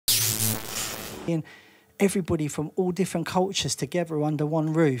And everybody from all different cultures together under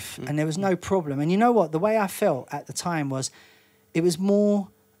one roof, and there was no problem. And you know what? The way I felt at the time was, it was more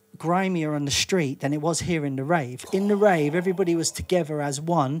grimier on the street than it was here in the rave. In the rave, everybody was together as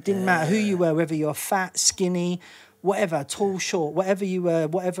one. Didn't matter who you were, whether you're fat, skinny, whatever, tall, short, whatever you were,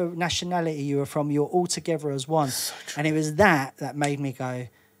 whatever nationality you were from, you're all together as one. And it was that made me go,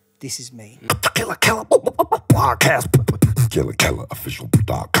 this is me. Killa Kela podcast.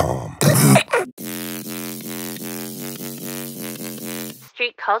 KillaKelaOfficial.com.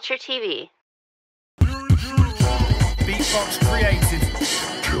 Street Culture TV. Beatbox created.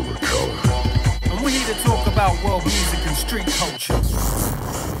 Killa Kela. And we're here to talk about world music and street culture.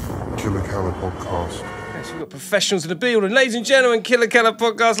 Killa Kela podcast. Yes, we've got professionals in the building. Ladies and gentlemen, Killa Kela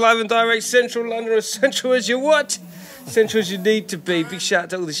podcast live and direct, Central London, as central as you what? Central as you need to be. Big shout out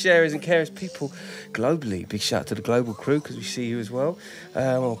to all the sharers and carers people globally. Big shout out to the global crew, because we see you as well.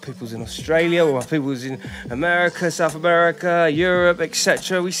 All people's in Australia, all our people's in America, South America, Europe,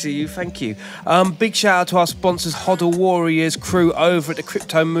 etc. We see you. Thank you. Big shout out to our sponsors, Hodl Warriors crew over at the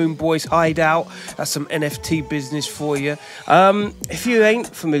Crypto Moon Boys Hideout. That's some NFT business for you. If you ain't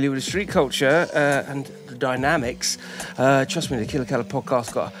familiar with the street culture and the dynamics, trust me, the Killa Kela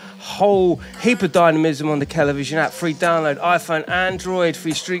podcast got a whole heap of dynamism on the television app. Free download, iPhone, Android,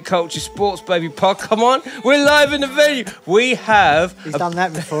 free street culture, sports, baby pod. Come on, we're live in the venue. We have... He's done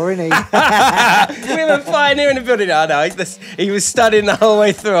that before, isn't he? We have a pioneer in the building. I know, he was studying the whole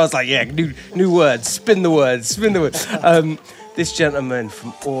way through. I was like, yeah, new words, spin the words. This gentleman,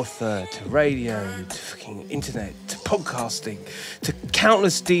 from author to radio to fucking internet to podcasting to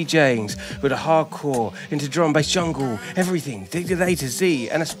countless DJings with a hardcore into drum and bass jungle, everything, A to Z,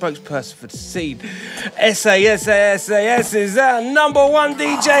 and a spokesperson for the scene. SAS is our #1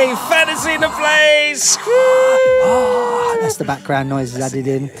 DJ, Fantasy in the place. That's the background noises added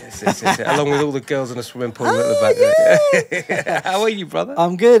in. Yes. Along with all the girls in the swimming pool at the back there. How are you, brother?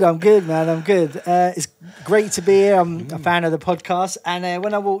 I'm good, man. I'm good. It's great to be here. I'm a fan of the podcast. And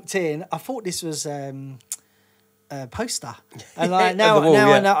when I walked in, I thought this was a poster. And like, now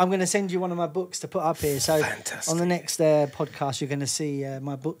I know I'm going to send you one of my books to put up here. So Fantastic. on the next podcast, you're going to see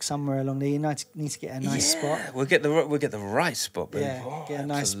my book somewhere along there. You need to get a nice spot. We'll get the right spot. Baby. Yeah, get a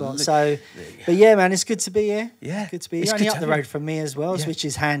nice spot. Absolutely. So, but yeah, man, it's good to be here. Yeah, good to be here. it's You're only good up to the have road from me as well, Yeah. which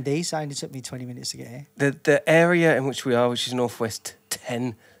is handy. So it only took me 20 minutes to get here. The area in which we are, which is Northwest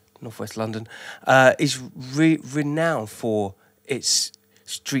London, is renowned for its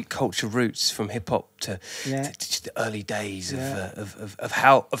street culture roots, from hip hop to the early days of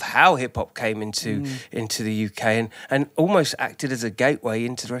how hip hop came into the UK and almost acted as a gateway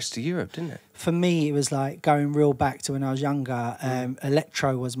into the rest of Europe, didn't it? For me, it was like going real back to when I was younger.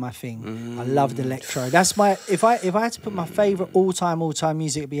 Electro was my thing. I loved electro. That's my if I had to put my favorite all time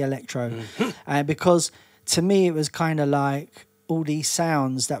music, it'd be electro, because to me it was kind of like all these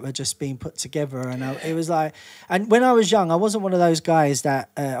sounds that were just being put together, and it was like, and when I was young, I wasn't one of those guys that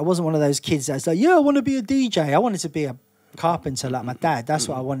I wasn't one of those kids that's like, yeah, I want to be a DJ. I wanted to be a carpenter like my dad. That's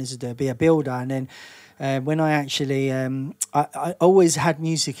what I wanted to do, be a builder. And then when I actually, I always had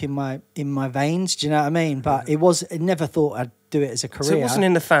music in my veins. Do you know what I mean? But I never thought I'd do it as a career. So it wasn't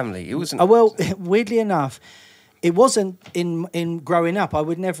in the family. It wasn't. Well, weirdly enough, it wasn't in growing up. I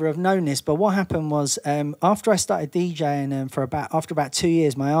would never have known this. But what happened was, after I started DJing, after about 2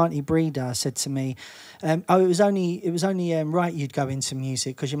 years, my auntie Breeder said to me, it was only right you'd go into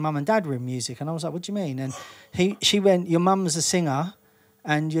music because your mum and dad were in music. And I was like, what do you mean? And she went, your mum was a singer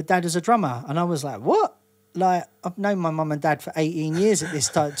and your dad was a drummer. And I was like, what? Like, I've known my mum and dad for 18 years at this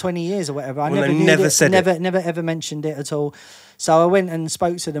time, 20 years or whatever. I never ever mentioned it at all. So I went and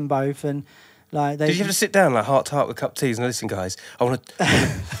spoke to them both, and like, did you have to sit down like heart to heart with a cup of teas and listen, guys?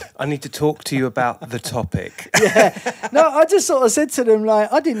 I need to talk to you about the topic. Yeah, no, I just sort of said to them,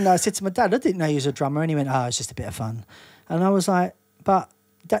 like, I didn't know. I said to my dad, I didn't know he was a drummer, and he went, "Oh, it's just a bit of fun," and I was like, but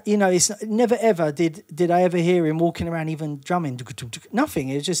that, you know, it's never ever did I ever hear him walking around even drumming. Nothing.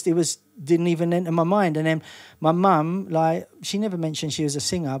 It didn't even enter my mind. And then my mum, like, she never mentioned she was a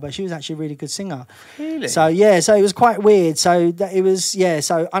singer, but she was actually a really good singer. Really? So yeah, so it was quite weird. So that it was, yeah.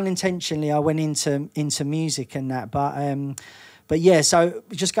 So unintentionally, I went into music and that, but yeah. So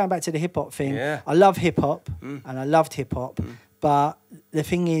just going back to the hip hop thing, I love hip hop, and I loved hip hop. But the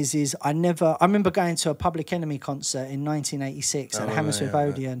thing is I remember going to a Public Enemy concert in 1986 at Hammersmith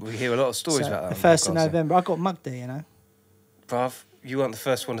Odeon. We hear a lot of stories about that. The 1st of November. I got mugged there, you know. Bruv, you weren't the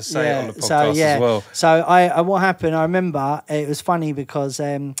first one to say it on the podcast as well. So what happened, I remember, it was funny because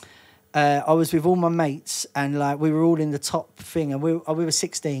I was with all my mates, and like we were all in the top thing, and we were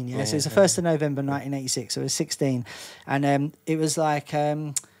 16, so it was the 1st of November 1986, so I was 16. And it was like...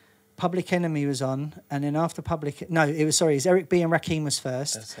 Public Enemy was on, and then after it was Eric B and Rakim was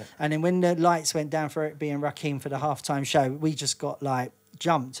first. That's it. And then when the lights went down for Eric B and Rakim for the halftime show, we just got like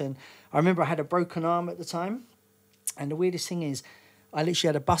jumped. And I remember I had a broken arm at the time, and the weirdest thing is, I literally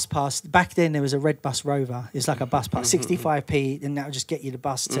had a bus pass. Back then, there was a red bus Rover. It's like a bus pass, 65p, and that would just get you the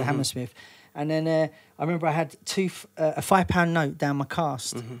bus to Hammersmith. And then I remember I had a £5 note down my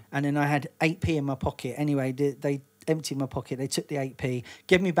cast, and then I had 8p in my pocket. Anyway, they emptied my pocket. They took the 8p,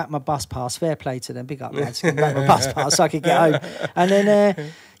 gave me back my bus pass. Fair play to them, big up lads. Give me back my bus pass so I could get home. And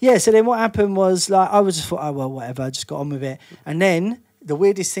then so then what happened was like I was just thought, oh well, whatever. I just got on with it. And then the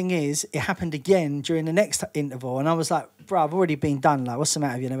weirdest thing is, it happened again during the next interval, and I was like, bro, I've already been done. Like, what's the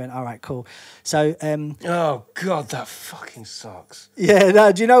matter with you? And I went, all right, cool. So, oh God, that fucking sucks. Yeah,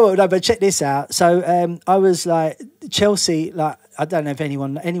 no, do you know what? No, but check this out. So, I was like, Chelsea, like, I don't know if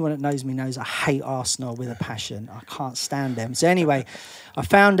anyone that knows me knows I hate Arsenal with a passion. I can't stand them. So anyway, I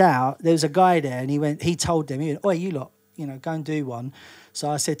found out there was a guy there, and he told them, "Oi, you lot, go and do one." So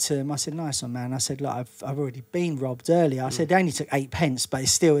I said to him, nice one, man. I said, look, I've already been robbed earlier. I said, they only took 8p, but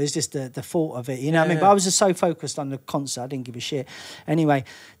it's just the thought of it, what I mean? But I was just so focused on the concert, I didn't give a shit. Anyway,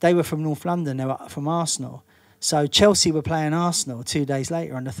 they were from North London, they were from Arsenal. So Chelsea were playing Arsenal 2 days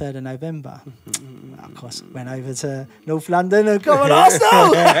later on the 3rd of November. Of course, went over to North London and come on,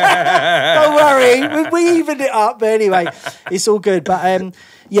 Arsenal! Don't worry, we evened it up. But anyway, it's all good. But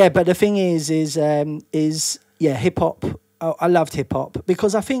but the thing is hip hop. I loved hip hop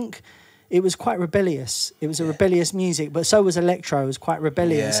because I think it was quite rebellious. It was a rebellious music, but so was electro. It was quite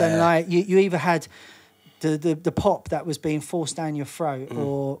rebellious, and like you either had the pop that was being forced down your throat,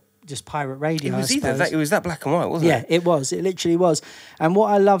 or just pirate radio. It was that black and white, wasn't it? Yeah, it was. It literally was. And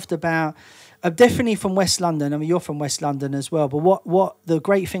what I loved about definitely from West London. I mean, you're from West London as well. But what the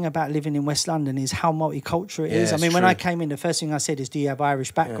great thing about living in West London is how multicultural it is. I mean, when I came in, the first thing I said is, "Do you have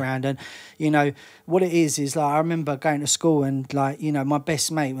Irish background?" And what it is like I remember going to school and like my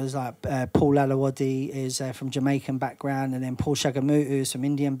best mate was like Paul Alawadi is from Jamaican background, and then Paul Shagamutu is from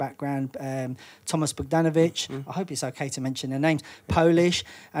Indian background. Thomas Bogdanovich, I hope it's okay to mention their names, Polish,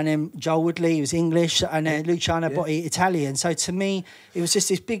 and then Joel Woodley was English, and then Luciano Botti Italian. So to me, it was just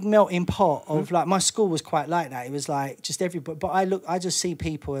this big melting pot of like my school was quite like that. It was like just everybody. But I just see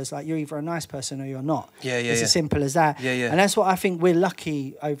people as like you're either a nice person or you're not. It's as simple as that. And that's what I think we're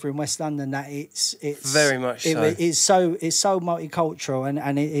lucky over in West London, that it's very much so. It's so multicultural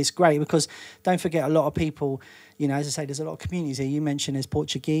and it's great because don't forget, a lot of people, as I say, there's a lot of communities here. You mentioned there's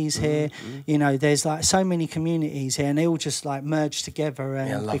Portuguese here. There's like so many communities here, and they all just like merge together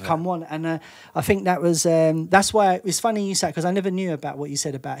and become one. And I think that was that's why it's funny you said, because I never knew about what you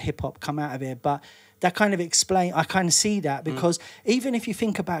said about hip hop come out of it, but that kind of explain. I kind of see that because even if you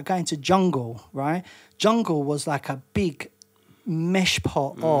think about going to Jungle, right? Jungle was like a big mesh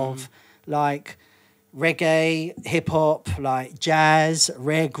pot of like reggae, hip hop, like jazz,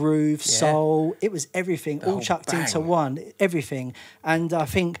 rare groove, soul. It was everything all chucked into one, everything. And I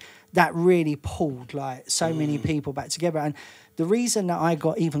think that really pulled like so many people back together. And the reason that I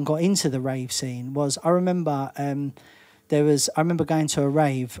got into the rave scene was I remember going to a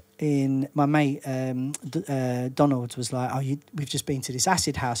rave in my mate Donald was like, we've just been to this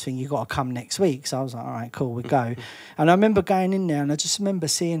acid house thing, you got to come next week. So I was like, all right, cool, we go. And I remember going in there, and I just remember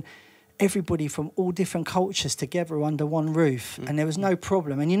seeing everybody from all different cultures together under one roof, and there was no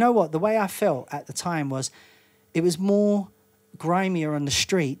problem. And you know what? The way I felt at the time was it was more grimier on the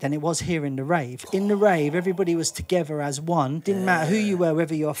street than it was here in the rave. In the rave, everybody was together as one. Didn't matter who you were,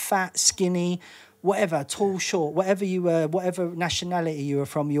 whether you're fat, skinny, whatever, tall, short, whatever you were, whatever nationality you were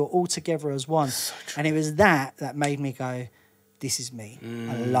from, you're all together as one. So and it was that made me go, this is me.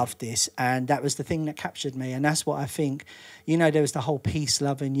 I love this. And that was the thing that captured me. And that's what I think, there was the whole peace,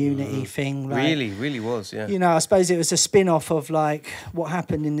 love and unity thing. Like, really was, yeah. I suppose it was a spin-off of like what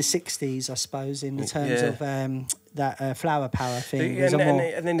happened in the 60s, I suppose, in the terms of that flower power thing.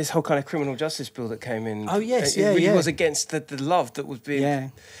 And then this whole kind of criminal justice bill that came in. Oh, yes, it really was against the love that was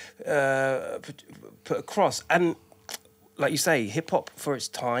being put across. And like you say, hip-hop for its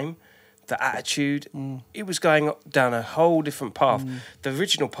time, the attitude, it was going down a whole different path. The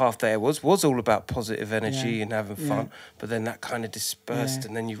original path there was all about positive energy and having fun, but then that kind of dispersed,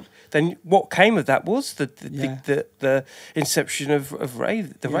 and then what came of that was the inception of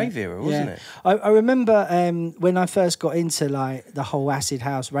rave, the rave era, wasn't it? I remember when I first got into like the whole acid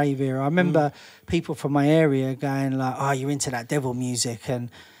house rave era. I remember people from my area going like, "Oh, you're into that devil music," and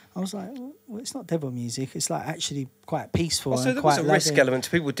I was like, well, it's not devil music. It's like actually quite peaceful. So and there quite was a risk loving. element.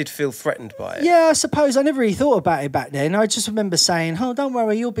 People did feel threatened by it. Yeah, I suppose. I never really thought about it back then. I just remember saying, "Oh, don't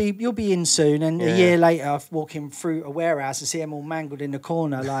worry, you'll be in soon." And a year later, I'm walking through a warehouse and see them all mangled in the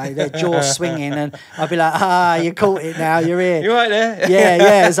corner, like their jaws swinging, and I'd be like, "Ah, you caught it now. You're here." You're right there.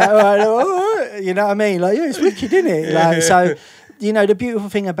 Yeah. It's like, all right, you know what I mean? Like, yeah, it's wicked, isn't it? Like, so, you know, the beautiful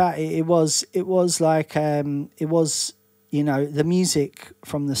thing about it was like, you know, the music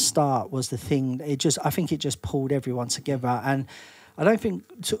from the start was the thing. I think it just pulled everyone together. And I don't think,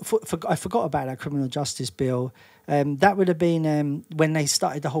 I forgot about that criminal justice bill. That would have been when they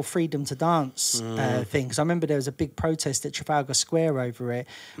started the whole freedom to dance thing. Because I remember there was a big protest at Trafalgar Square over it,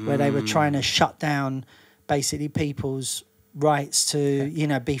 where they were trying to shut down basically people's rights to, you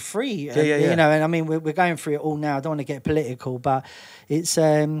know, be free. You know, and I mean, we're going through it all now. I don't want to get political, but it's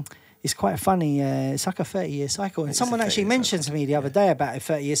quite funny. It's like a 30-year cycle. And someone actually mentioned to me the other day about a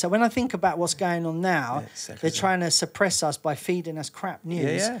 30 years. So when I think about what's going on now, they're trying to suppress us by feeding us crap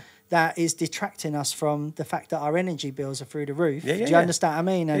news that is detracting us from the fact that our energy bills are through the roof. Do you understand what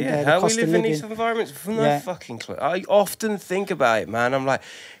I mean? And the how we cost live of in living. these environments, from no fucking clue. I often think about it, man. I'm like,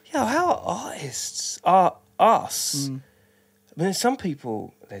 how artists are us? I mean,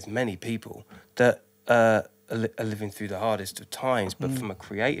 there's many people that are living through the hardest of times, but from a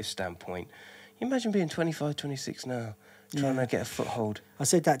creative standpoint, you imagine being 25, 26 now, trying to get a foothold. I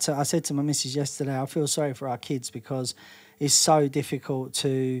said to my missus yesterday, I feel sorry for our kids because it's so difficult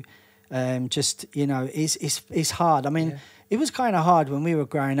to just, you know, it's hard. I mean, it was kind of hard when we were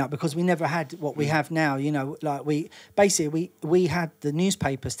growing up because we never had what we have now. You know, like we had the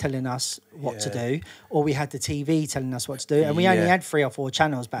newspapers telling us what to do, or we had the TV telling us what to do, and we only had 3 or 4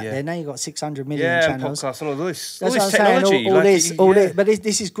 channels back then. Now you got 600 million channels. Podcasts and all this. That's all what this I'm technology. saying. All this. But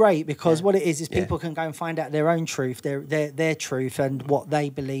this is great because what it is people can go and find out their own truth, their truth, and what they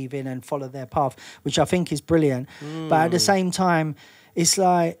believe in, and follow their path, which I think is brilliant. But at the same time, it's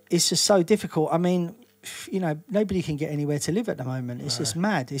like it's just so difficult. I mean, you know, nobody can get anywhere to live at the moment. It's just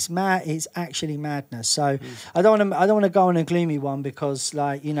mad. It's mad. It's actually madness. So I don't want to go on a gloomy one because,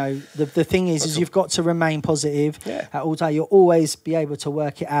 like, you know, the thing is you've got to remain positive at all time. You'll always be able to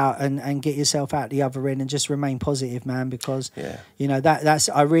work it out and get yourself out the other end and just remain positive, man. Because you know that's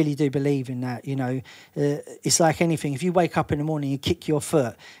I really do believe in that. You know, it's like anything. If you wake up in the morning, you kick your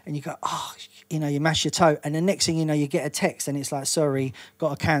foot and you go, oh, you know, you mash your toe, and the next thing you know, you get a text and it's like, sorry,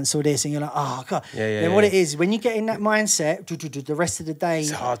 got to cancel this, and you're like, oh god. Then what it is, when you get in that mindset, the rest of the day,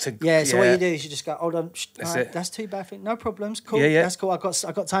 it's hard to. So what you do is you just go, hold on, that's too bad. No problems, cool. That's cool. I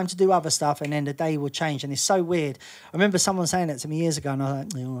got time to do other stuff, and then the day will change. And it's so weird. I remember someone saying that to me years ago, and I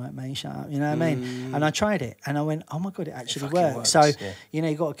was like, all right, mate, shut up. You know what I mean? And I tried it, and I went, oh my god, it actually works. So you know,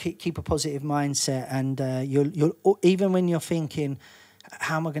 you got to keep a positive mindset, and you'll even when you're thinking,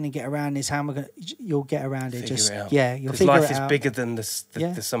 how am I going to get around this? You'll get around it. You'll figure it out. Because life is bigger than the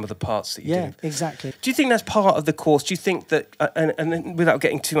sum of the parts that you do. Yeah, exactly. Do you think that's part of the course? Do you think that, and then without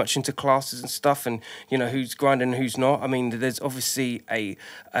getting too much into classes and stuff, and you know who's grinding and who's not? I mean, there's obviously a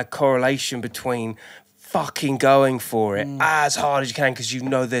correlation between fucking going for it as hard as you can because you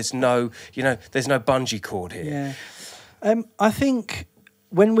know there's no bungee cord here. Yeah, I think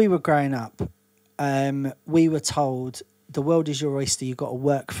when we were growing up, we were told, the world is your oyster, you've got to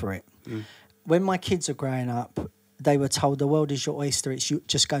work for it. When my kids are growing up, they were told the world is your oyster, it's you,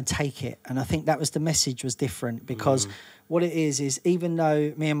 just go and take it. And I think that was the message was different because what it is even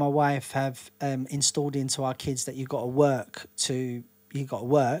though me and my wife have installed into our kids that you've got to work,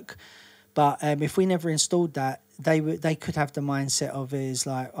 but if we never installed that, they could have the mindset of is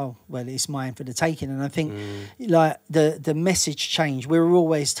like, oh well, it's mine for the taking. And I think like the message changed. We were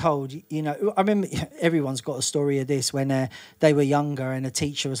always told, you know, I remember everyone's got a story of this when they were younger and a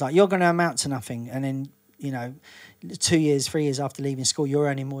teacher was like, you're going to amount to nothing, and then, you know, 2 years, 3 years after leaving school, you're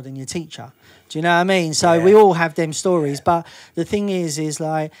earning more than your teacher. Do you know what I mean? So we all have them stories, but the thing is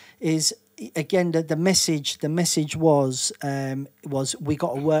again the message was we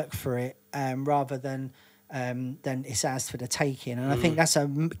got to work for it rather than it's ours for the taking. And I think that's a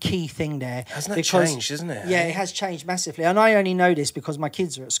key thing there. Hasn't that changed, isn't it? Yeah, it has changed massively. And I only know this because my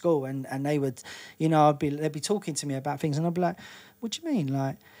kids are at school and they would, you know, they'd be talking to me about things and I'd be like, what do you mean?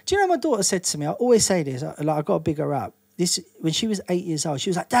 Like, do you know my daughter said to me, I always say this, like I've got to big her up. This, when she was 8 years old, she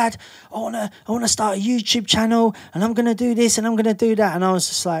was like, Dad, I wanna start a YouTube channel and I'm gonna do this and I'm gonna do that. And I was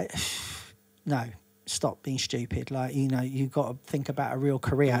just like, no, stop being stupid. Like, you know, you've got to think about a real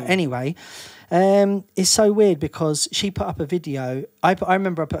career. Anyway, it's so weird because she put up a video. I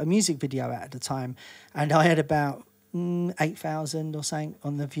remember I put a music video out at the time and I had about 8,000 or something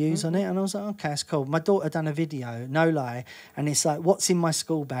on the views on it, and I was like, okay, that's cool. My daughter done a video, no lie, and it's like, what's in my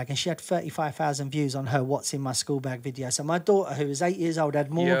school bag, and she had 35,000 views on her what's in my school bag video. So my daughter, who was 8 years old,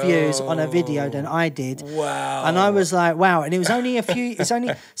 had more views on a video than I did. Wow. And I was like, wow. And it was only a few, it's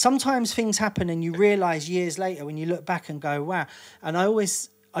only, sometimes things happen and you realise years later when you look back and go, wow. And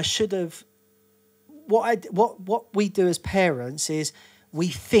I should have, what we do as parents is, we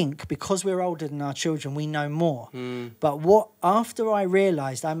think because we're older than our children, we know more. But after I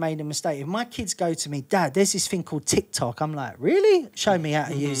realised I made a mistake, if my kids go to me, Dad, there's this thing called TikTok, I'm like, really? Show me how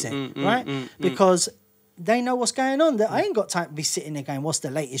to use it, right? Because they know what's going on. I ain't got time to be sitting there going, what's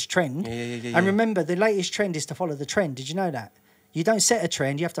the latest trend? And remember, the latest trend is to follow the trend. Did you know that? You don't set a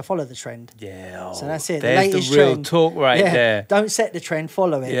trend, you have to follow the trend. Yeah. So that's it. There's the real talk right there. Don't set the trend,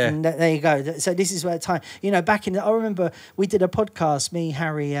 follow it. Yeah. And there you go. So this is where time, back in I remember we did a podcast, me,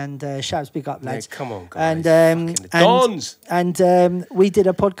 Harry and Shabs, big up lads. Yeah, come on, guys. And Dons. And we did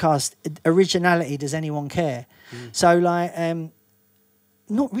a podcast, Originality, Does Anyone Care? So like,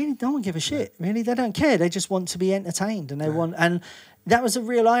 not really, no one give a shit. Really, they don't care. They just want to be entertained, and they want, and that was a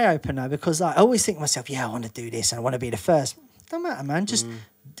real eye opener because like, I always think to myself, I want to do this and I want to be the first. Don't matter, man. Just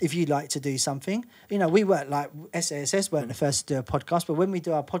if you like to do something, we weren't like SASS weren't the first to do a podcast, but when we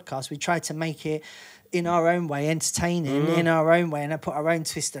do our podcast, we try to make it in our own way, entertaining in our own way, and I put our own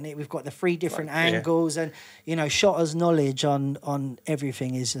twist on it. We've got the 3 different angles, and Shotta's knowledge on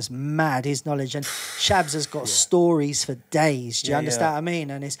everything is just mad. His knowledge, and Shabs has got stories for days. Do you understand what I mean?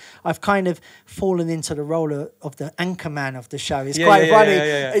 And I've kind of fallen into the role of the anchor man of the show. It's quite funny.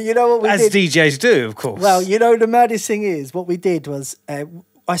 And you know what we did? As DJs do, of course. Well, the maddest thing is what we did was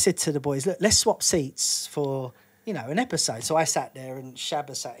I said to the boys, look, let's swap seats for an episode. So I sat there and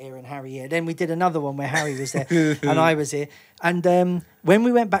Shabba sat here and Harry here. Then we did another one where Harry was there and I was here. And when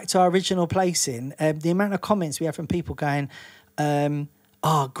we went back to our original placing, the amount of comments we had from people going,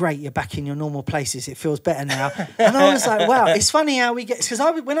 oh, great, you're back in your normal places. It feels better now. And I was like, wow, it's funny how we get... Because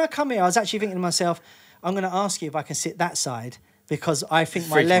when I come here, I was actually thinking to myself, I'm going to ask you if I can sit that side, because I think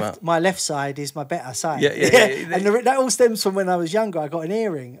my left side is my better side. And that all stems from when I was younger. I got an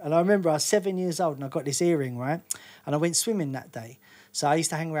earring, and I remember I was 7 years old and I got this earring, right? And I went swimming that day. So I used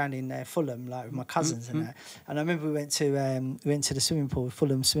to hang around in Fulham, like with my cousins and that. And I remember we went to the swimming pool,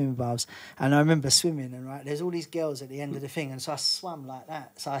 Fulham swimming baths. And I remember swimming, and there's all these girls at the end of the thing, and so I swam like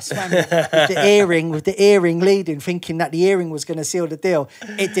that. So I swam with the earring leading, thinking that the earring was going to seal the deal.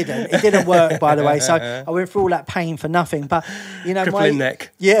 It didn't. It didn't work, by the way. So I went through all that pain for nothing. But my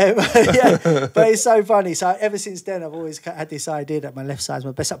neck. Yeah. But it's so funny. So ever since then, I've always had this idea that my left side's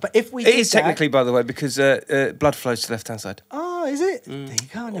my best side. But if we it is technically, by the way, because blood flows to the left hand side. Oh, is it? There you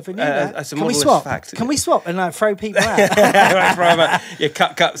go. I never knew that. That's a Can we modellist swap? fact. Can we swap and throw people out? Yeah,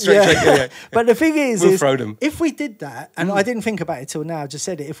 cut, straight. But the thing is, we'll throw them. If we did that, and I didn't think about it till now, I just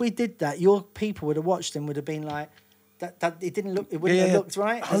said it. If we did that, your people would have watched and would have been like, that it didn't look, it wouldn't have looked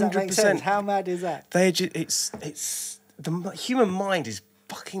right. Does that make sense? How mad is that? It's the human mind is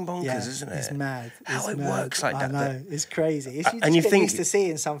fucking bonkers, isn't it? It's mad. How it works like that. I know, it's crazy. It's, and you get think used to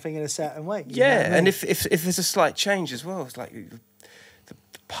seeing something in a certain way. Yeah, you know what I mean? And if there's a slight change as well, it's like the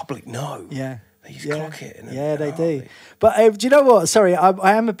public know. Yeah. They just clock it. They do. But do you know what? Sorry,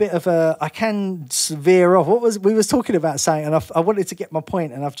 I am a bit of a... I can veer off. We was talking about something, and I wanted to get my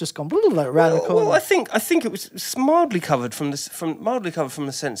point, and I've just gone around the corner. Well, I think it was mildly covered from the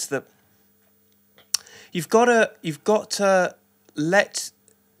sense that you've got to let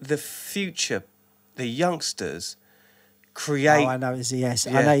the future, the youngsters, create. Oh, I know. Yes,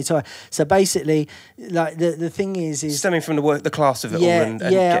 I know you're talking. So basically, like the thing is stemming from the class of it all and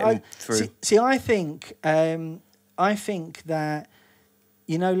getting through. See, I think that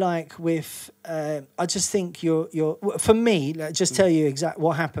like with I just think you're for me. Just tell you exactly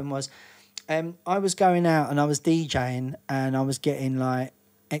what happened was, I was going out and I was DJing and I was getting like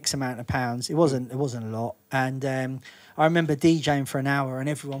X amount of pounds. It wasn't a lot, and I remember DJing for an hour and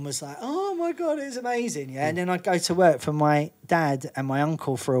everyone was like, oh my God, it's amazing. Yeah. And then I'd go to work for my dad and my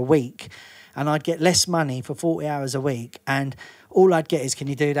uncle for a week and I'd get less money for 40 hours a week. And all I'd get is, can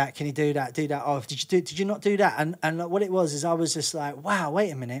you do that? Can you do that? Do that. Oh, did you not do that? And what it was is I was just like, wow,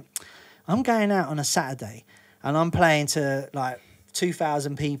 wait a minute. I'm going out on a Saturday and I'm playing to like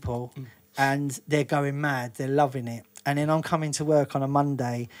 2,000 people and they're going mad. They're loving it. And then I'm coming to work on a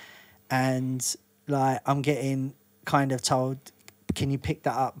Monday and like I'm getting kind of told, can you pick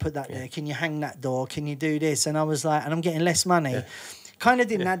that up, put that there, can you hang that door, can you do this? And I was like, and I'm getting less money. Kind of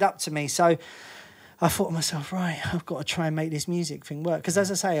didn't add up to me. So I thought to myself, right, I've got to try and make this music thing work. Because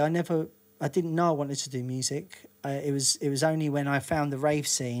as I say, I didn't know I wanted to do music. It was only when I found the rave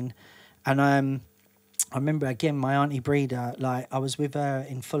scene and I remember again my auntie Breeder. Like I was with her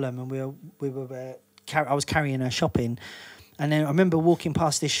in Fulham, and I was carrying her shopping, and then I remember walking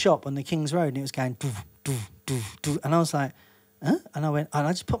past this shop on the King's Road, and it was going doof, doof, doof, doof, and I was like, huh? And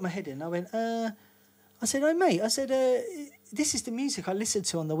I just put my head in. I went, I said, oh mate, I said, this is the music I listened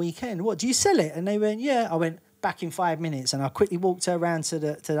to on the weekend. What, do you sell it? And they went, yeah. I went, back in 5 minutes, and I quickly walked her around to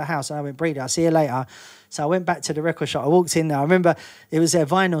the house, and I went, Breeder, I'll see you later. So I went back to the record shop. I walked in there. I remember it was their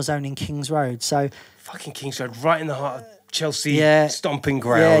vinyl zone in King's Road. So fucking King's Road, right in the heart of Chelsea stomping Yeah,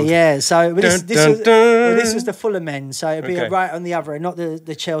 ground. yeah. So this was the Fulham end. So it'd be right on the other end, not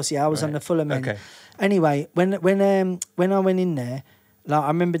the Chelsea. I was on the Fulham end. Okay. Anyway, when I went in there, like I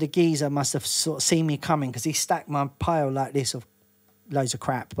remember the geezer must have sort of seen me coming because he stacked my pile like this of loads of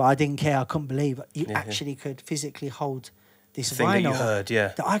crap, but I didn't care. I couldn't believe it. You actually could physically hold this thing vinyl. that you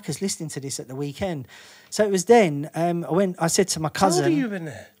heard, That I was listening to this at the weekend. So it was then. I said to my cousin. How old have you been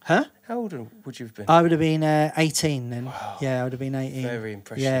there? Huh? How old would you have been? I would have been 18 then. Wow. Yeah, I would have been 18. Very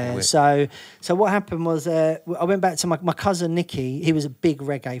impressionable. Yeah. So what happened was I went back to my cousin Nicky. He was a big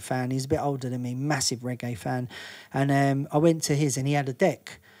reggae fan. He's a bit older than me, massive reggae fan. And I went to his, and he had a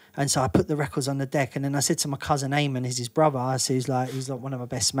deck. And so I put the records on the deck, and then I said to my cousin Eamon, he's his brother. So he's like one of my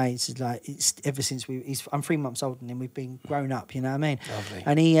best mates. He's like, ever since I'm 3 months older than him. We've been grown up, you know what I mean? Lovely.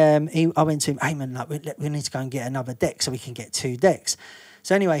 And I went to him, Eamon, like we need to go and get another deck so we can get 2 decks.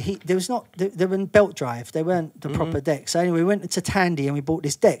 So anyway, they were belt drive. They weren't the proper decks. So anyway, we went to Tandy and we bought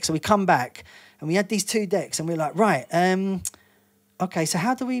this deck. So we come back and we had these 2 decks, and we're like, right, okay, so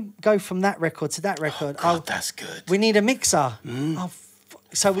how do we go from that record to that record? Oh, God, that's good. We need a mixer.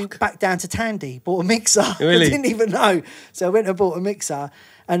 So we back down to Tandy, bought a mixer. Really? I didn't even know. So I went and bought a mixer.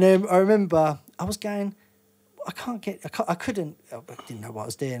 And I remember I was going, I didn't know what I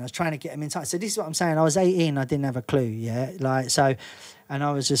was doing. I was trying to get him in touch. So this is what I'm saying. I was 18. I didn't have a clue. Yeah. And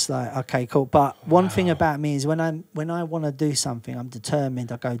I was just like, okay, cool. But one thing about me is when I want to do something, I'm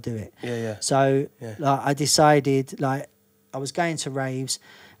determined. I go do it. Yeah. So like, I decided, like, I was going to raves,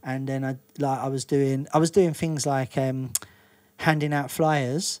 and then I was doing things like handing out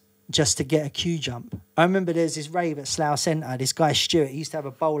flyers just to get a queue jump. I remember there's this rave at Slough Centre. This guy Stuart, he used to have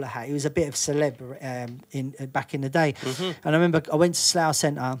a bowler hat. He was a bit of celeb back in the day. And I remember I went to Slough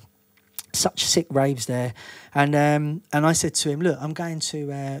Centre, such sick raves there, and I said to him, look, I'm going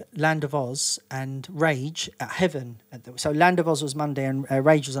to Land of Oz and Rage at Heaven. So Land of Oz was Monday and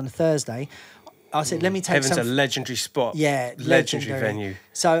Rage was on a Thursday. I said, let me take Heaven's a legendary spot. Yeah, legendary venue.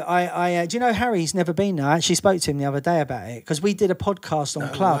 So I do you know Harry's never been there? I actually spoke to him the other day about it because we did a podcast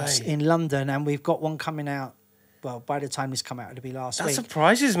on clubs in London, and we've got one coming out. Well, by the time this come out, it'll be last week. That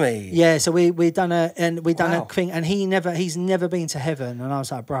surprises me. Yeah, so we done a thing, and he's never been to Heaven, and I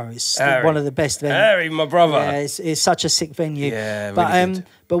was like, bro, it's Harry. one of the best venues. Harry, my brother. Yeah, it's such a sick venue. Yeah, really good.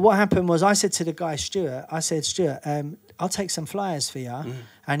 But what happened was I said to the guy Stuart, I'll take some flyers for you.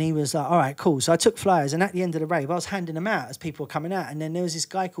 And he was like, all right, cool. So I took flyers, and at the end of the rave, I was handing them out as people were coming out. And then there was this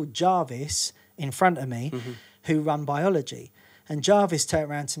guy called Jarvis in front of me who run biology. And Jarvis turned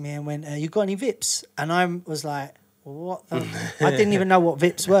around to me and went, you got any Vips? And I was like, what the? I didn't even know what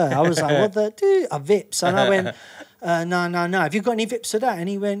Vips were. I was like, what the? Vips? And I went, no. Have you got any Vips for that? And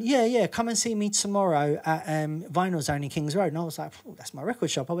he went, yeah. Come and see me tomorrow at Vinyl Zone in King's Road. And I was like, that's my record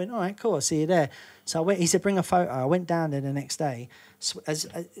shop. I went, all right, cool. I'll see you there. So I went. He said, bring a photo. I went down there the next day. So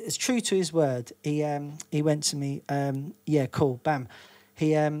as true to his word, he went to me, yeah, cool, bam.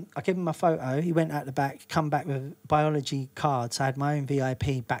 I gave him my photo. He went out the back, come back with biology cards. I had my own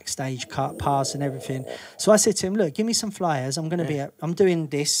VIP backstage pass and everything. So I said to him, look, give me some flyers. I'm going to I'm doing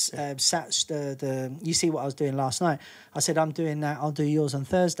this. You see what I was doing last night. I said, I'm doing that. I'll do yours on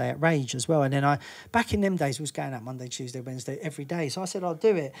Thursday at Rage as well. And then back in them days, we was going out Monday, Tuesday, Wednesday, every day. So I said, I'll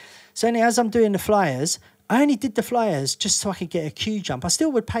do it. So anyway, as I'm doing the flyers, I only did the flyers just so I could get a queue jump. I still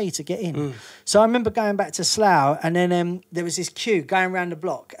would pay to get in. So I remember going back to Slough, and then there was this queue going around the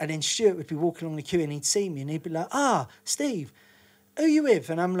block, and then Stuart would be walking along the queue, and he'd see me, and he'd be like, Steve, who are you with?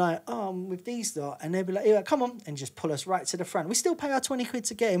 And I'm like, I'm with these lot. And they'd be like, yeah, come on, and just pull us right to the front. We still pay our 20 quid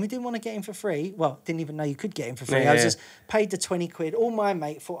to get in. We didn't want to get in for free. Well, didn't even know you could get in for free. I was just paid the 20 quid. All my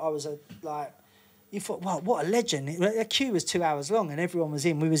mate thought I was you thought, wow, what a legend. The queue was 2 hours long, and everyone was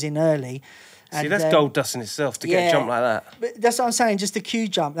in. We was in early. See, that's gold dust in itself to get a jump like that. But that's what I'm saying, just the queue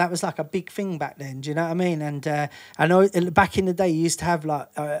jump, that was like a big thing back then, do you know what I mean? And I know back in the day, you used to have like,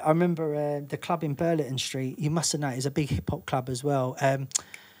 I remember the club in Burlington Street, you must have known, it was a big hip-hop club as well.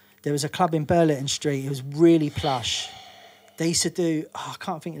 There was a club in Burlington Street, it was really plush. They used to do, I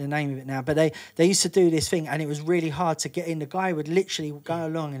can't think of the name of it now, but they used to do this thing, and it was really hard to get in. The guy would literally go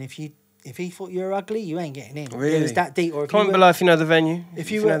along, and if you if he thought you were ugly, you ain't getting in. Really? It was that deep. Or if Comment you were, below if you know the venue.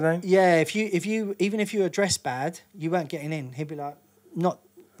 if you know were, the name. yeah, if you even if you were dressed bad, you weren't getting in. He'd be like, not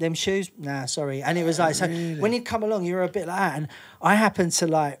them shoes, nah, sorry. And it was like, so when he'd come along, you were a bit like that. And I happened to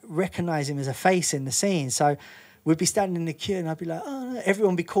like recognise him as a face in the scene. So we'd be standing in the queue, and I'd be like, oh,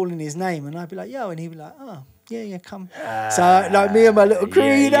 everyone would be calling his name, and I'd be like, yo, and he'd be like, oh. Yeah, come. So, like, me and my little crew,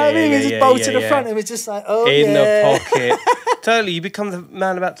 you know what I mean? We just bolted to the front, and we're just like, oh, in the pocket. Totally, you become the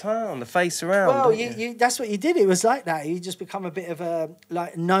man about town, the face around. Well, you that's what you did. It was like that. You just become a bit of a,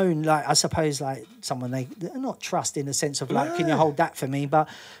 like, known, like, I suppose, like, someone they're not trust in the sense of, like, can you hold that for me? But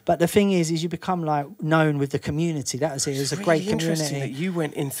the thing is you become, like, known with the community. That was it. It was a great community. Interesting that you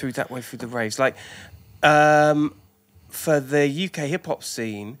went in through that way through the raves. Like, for the UK hip-hop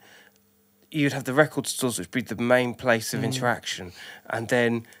scene, you'd have the record stores, which would be the main place of interaction, and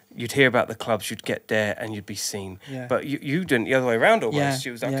then you'd hear about the clubs, you'd get there and you'd be seen. Yeah. But you didn't, the other way around almost. Yeah,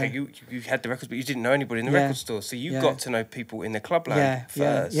 It was like, yeah. okay, you had the records, but you didn't know anybody in the record store, so you got to know people in the Clubland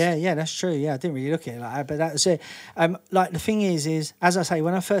first. Yeah, that's true. Yeah, I didn't really look at it like that, but that was it. Like, the thing is, as I say,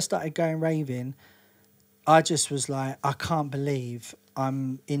 when I first started going raving, I just was like, I can't believe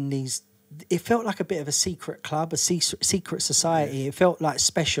I'm in these. It felt like a bit of a secret club, a secret society. Yeah. It felt like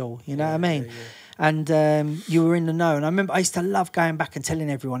special, you know what I mean? Yeah. And you were in the know. And I remember I used to love going back and telling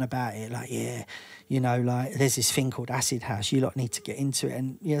everyone about it. Like, you know, like, there's this thing called acid house. You lot need to get into it.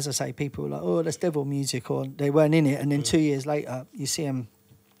 And as I say, people were like, oh, that's devil music, or they weren't in it. And then 2 years later, you see them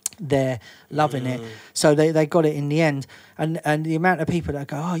there loving it. So they got it in the end. And the amount of people that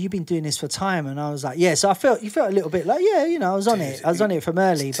go, oh, you've been doing this for time. And I was like, yeah. So you felt a little bit like, yeah, you know, I was on it. I was on it from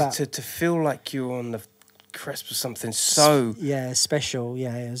early. But to feel like you were on the cusp of something so... Yeah, special.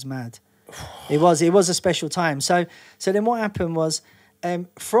 Yeah, it was mad. It was a special time. So then what happened was,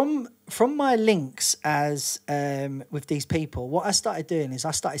 from my links as with these people, what I started doing is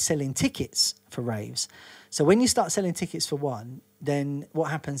I started selling tickets for raves. So when you start selling tickets for one, then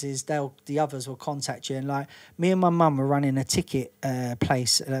what happens is the others will contact you. And like, me and my mum were running a ticket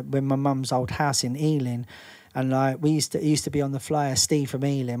place when my mum's old house in Ealing. And like, it used to be on the flyer, Steve from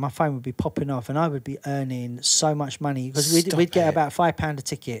Ealing. My phone would be popping off, and I would be earning so much money because we'd get about £5 a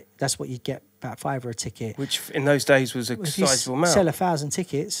ticket. That's what you'd get, about £5 a ticket. Which in those days was a sizable amount. Sell 1,000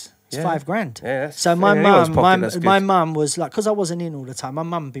 tickets. It's £5,000. Yeah, so my mum was like, because I wasn't in all the time, my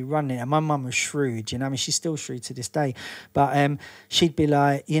mum would be running it, and my mum was shrewd, you know. I mean, she's still shrewd to this day, but she'd be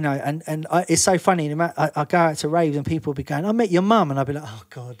like, you know, and it's so funny. I go out to raves and people would be going, I met your mum, and I'd be like, oh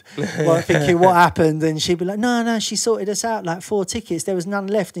God, well, thinking what happened, and she'd be like, no, she sorted us out like 4 tickets. There was none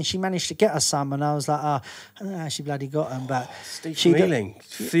left, and she managed to get us some, and I was like, I don't know how she bloody got them, but Steve from Ealing.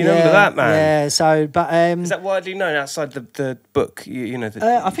 Do you remember that, man? Yeah. So, but is that widely known outside the book? You know,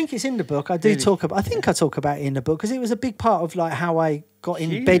 I think it's in the book. I do talk about. I think I talk about it in the book because it was a big part of like how I got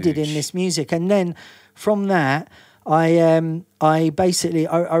embedded in this music, and then from that, I basically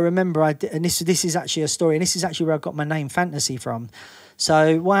I remember and this is actually a story, and this is actually where I got my name Fantasy from.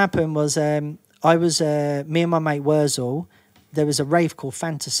 So what happened was I was me and my mate Wurzel. There was a rave called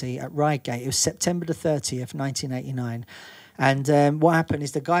Fantasy at Reigate. It was September the 30th, 1989. And what happened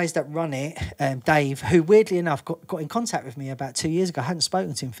is the guys that run it, Dave, who weirdly enough got in contact with me about 2 years ago. I hadn't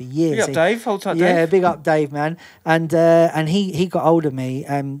spoken to him for years. Big up Dave, hold tight, Dave. Yeah, big up Dave, man. And he got hold of me.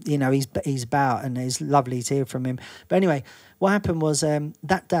 You know, he's about, and it's lovely to hear from him. But anyway, what happened was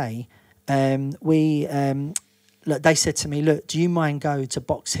that day, look, they said to me, look, do you mind go to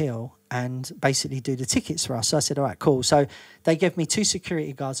Box Hill and basically do the tickets for us? So I said, all right, cool. So they gave me 2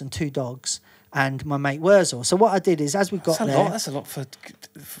 security guards and 2 dogs, and my mate Wurzel. So what I did is, as we got there... That's a lot for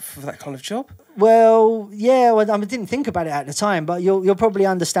that kind of job. Well, yeah, I didn't think about it at the time, but you'll probably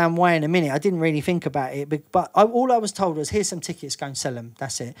understand why in a minute. I didn't really think about it, but all I was told was, here's some tickets, go and sell them.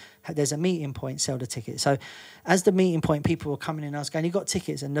 That's it. There's a meeting point, sell the tickets. So as the meeting point, people were coming in, I was going, you got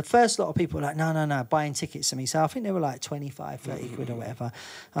tickets? And the first lot of people were like, no, buying tickets to me. So I think they were like 25, 30 quid or whatever.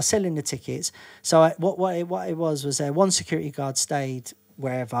 I was selling the tickets. So what it was one security guard stayed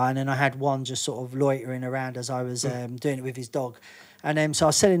wherever, and then I had one just sort of loitering around as I was doing it with his dog. And so I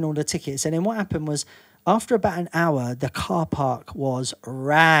was selling all the tickets, and then what happened was, after about an hour, the car park was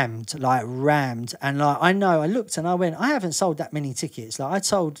rammed. And like, I looked and I went, I haven't sold that many tickets. Like, I've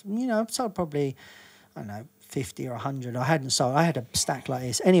sold probably, I don't know, 50 or 100. I had a stack like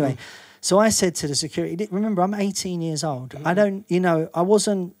this. Anyway, so I said to the security, remember, I'm 18 years old.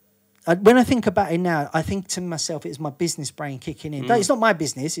 When I think about it now, I think to myself, it's my business brain kicking in. It's not my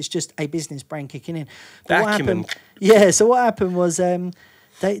business, it's just a business brain kicking in. But what happened, so what happened was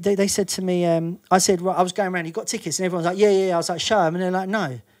they said to me, I said, right, I was going around, you got tickets? And everyone's like, yeah. I was like, show them. And they're like,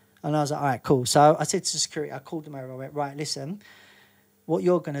 no. And I was like, all right, cool. So I said to security, I called them over, I went, right, listen, what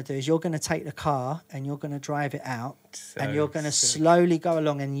you're going to do is you're going to take the car and you're going to drive it out and you're going to slowly go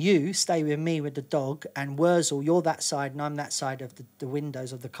along and you stay with me with the dog and Wurzel, you're that side and I'm that side of the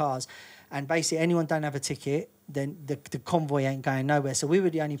windows of the cars. And basically anyone don't have a ticket, then the convoy ain't going nowhere. So we were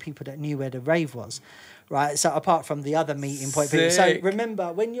the only people that knew where the rave was, right? So apart from the other meeting point people. So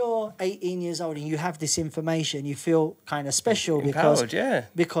remember, when you're 18 years old and you have this information, you feel kind of special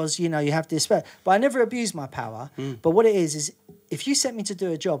because you know, you have this. But I never abused my power. But what it is if you set me to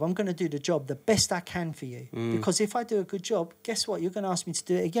do a job, I'm going to do the job the best I can for you. Because if I do a good job, guess what? You're going to ask me to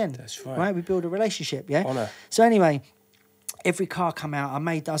do it again. That's right. Right? We build a relationship, yeah? Honour. So anyway, every car come out,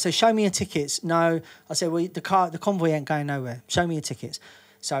 I said, show me your tickets. No. I said, well, the convoy ain't going nowhere. Show me your tickets.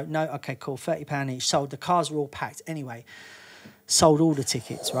 So, no, okay, cool, £30 each. Sold. The cars were all packed. Anyway, sold all the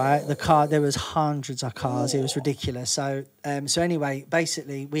tickets, right? There was hundreds of cars. It was ridiculous. So anyway,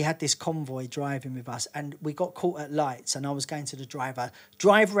 basically, we had this convoy driving with us, and we got caught at lights, and I was going to the driver,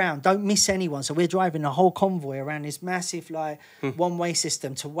 drive round, don't miss anyone. So we're driving the whole convoy around this massive, one-way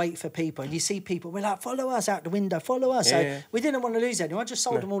system to wait for people. And you see people, we're like, follow us out the window, follow us. We didn't want to lose anyone. I just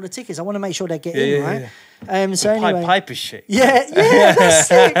sold them all the tickets. I want to make sure they get in, right? So anyway, Piper shit. Yeah, that's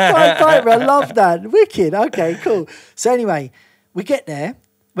it. Piper, I love that. Wicked. Okay, cool. So anyway, we get there.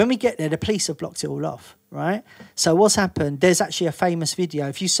 When we get there, the police have blocked it all off, right? So what's happened, there's actually a famous video.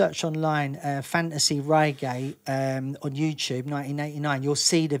 If you search online, Fantasy Reggae on YouTube, 1989, you'll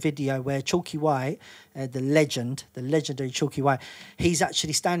see the video where Chalky White, the legendary Chalky White, he's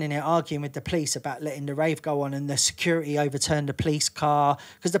actually standing there arguing with the police about letting the rave go on, and the security overturned the police car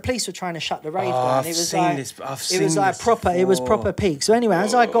because the police were trying to shut the rave down. It was proper peak. So anyway,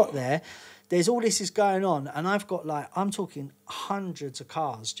 as I got there, there's all this is going on, and I've got I'm talking hundreds of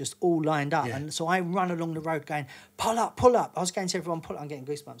cars just all lined up. And so I run along the road going, pull up, pull up. I was going to everyone, pull up. I'm getting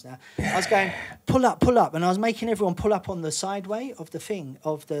goosebumps now. I was going, pull up, pull up. And I was making everyone pull up on the sideway of the thing,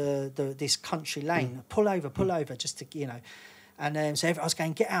 of this country lane. Pull over, just to, you know. And so I was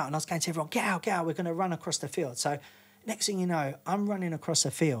going, get out. And I was going to everyone, get out, we're going to run across the field. So next thing you know, I'm running across a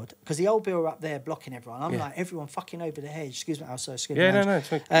field because the old bill are up there blocking everyone. I'm like, everyone fucking over the hedge. Excuse me, I was so scared. No,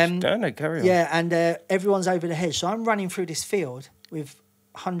 carry on. Yeah, and everyone's over the hedge. So I'm running through this field with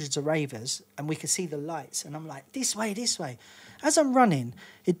hundreds of ravers, and we can see the lights. And I'm like, this way, this way. As I'm running,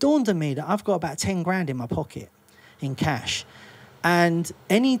 it dawned on me that I've got about 10 grand in my pocket in cash. And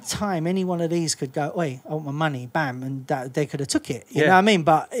any time any one of these could go, oi, I want my money, bam, and they could have took it. You know what I mean?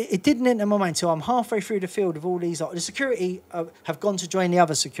 But it didn't enter my mind until I'm halfway through the field of all these. The security have gone to join the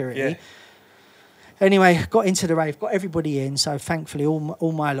other security. Yeah. Anyway, got into the rave, got everybody in. So thankfully,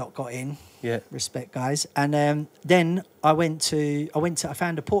 all my lot got in. Yeah. Respect, guys. And then I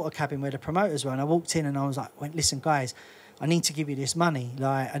found a porter cabin where the promoters were, and I walked in and I was like, listen, guys, I need to give you this money.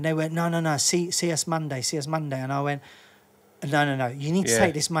 And they went, no, see us Monday. And I went, no, you need to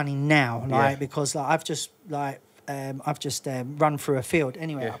take this money now, because I've just run through a field.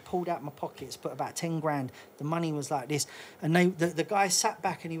 Anyway, I pulled out my pockets, put about 10 grand. The money was like this, and the guy sat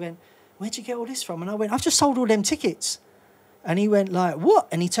back and he went, "Where'd you get all this from?" And I went, "I've just sold all them tickets." And he went like, "What?"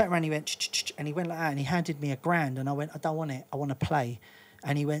 And he turned around, and he went, ch-ch-ch, and he went like that, and he handed me $1,000, and I went, "I don't want it. I want to play."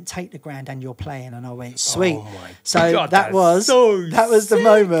 And he went, "Take the $1,000 and you're playing." And I went, "Sweet." Oh my God, that was the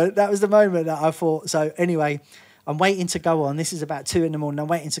moment. That was the moment that I thought. So anyway, I'm waiting to go on. This is about 2 in the morning. I'm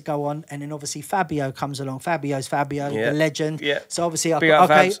waiting to go on. And then obviously Fabio comes along. Fabio, the legend. Yeah. So obviously,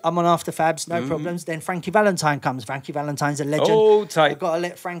 I'm on after Fabs, no problems. Then Frankie Valentine comes. Frankie Valentine's a legend. Oh, tight. I've got to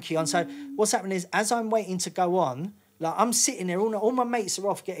let Frankie on. So what's happening is, as I'm waiting to go on, I'm sitting there all night. All my mates are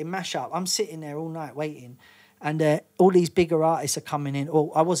off getting mash up. I'm sitting there all night waiting. And all these bigger artists are coming in.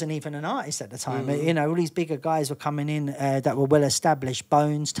 Well, I wasn't even an artist at the time. But, all these bigger guys were coming in that were well established.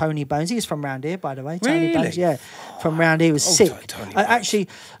 Bones, Tony Bones. He was from round here, by the way. Really? Tony Bones, from round here. He was sick.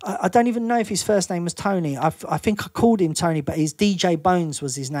 I don't even know if his first name was Tony. I think I called him Tony, but his DJ Bones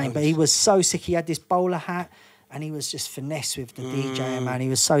was his name. But he was so sick. He had this bowler hat, and he was just finesse with the DJ, man. He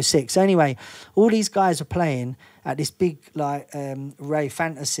was so sick. So anyway, all these guys were playing at this big Rave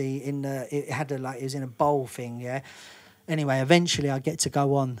Fantasy it was in a bowl thing, yeah. Anyway, eventually I get to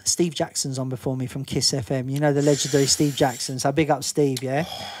go on. Steve Jackson's on before me from Kiss FM. You know the legendary Steve Jackson. So big up Steve, yeah.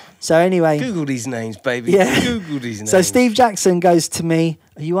 So anyway, Google these names, baby. Yeah. Google these names. So Steve Jackson goes to me,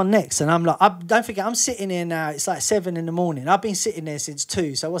 "Are you on next?" And I'm like, don't forget, I'm sitting here now. It's like 7 in the morning. I've been sitting there since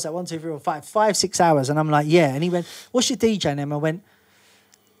 2. So what's that? 1, 2, 3, 4, 5, 6 hours. And I'm like, yeah. And he went, "What's your DJ name?" I went,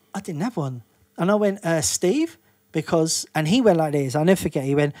 "I didn't have one." And I went, "Steve." And he went like this. I'll never forget.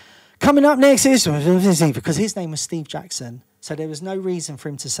 He went, "Coming up next is," because his name was Steve Jackson. So there was no reason for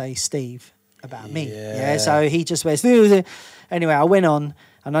him to say Steve about me. Yeah. So he just went, anyway, I went on,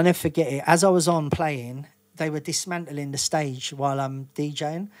 and I'll never forget it. As I was on playing, they were dismantling the stage while I'm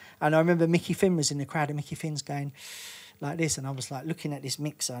DJing. And I remember Mickey Finn was in the crowd, and Mickey Finn's going like this, and I was like looking at this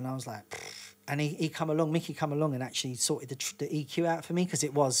mixer, and I was like, and Mickey come along and actually sorted the EQ out for me, because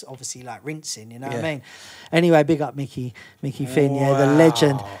it was obviously like rinsing, you know what I mean? Anyway, big up Mickey Finn, yeah, the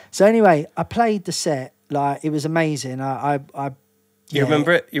legend. So anyway, I played the set, like it was amazing. You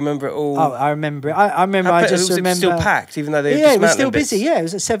remember it? You remember it all? Oh, I remember it. I remember. I just remember. It was still packed, even though they it was still busy. Yeah, it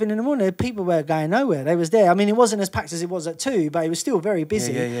was at 7 a.m. People were going nowhere. They was there. I mean, it wasn't as packed as it was at 2, but it was still very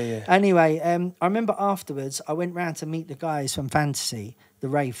busy. Yeah. Anyway, I remember afterwards, I went round to meet the guys from Fantasy, the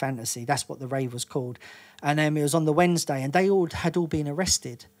Rave Fantasy. That's what the rave was called, and it was on the Wednesday, and they had all been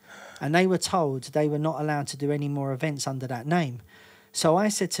arrested, and they were told they were not allowed to do any more events under that name. So I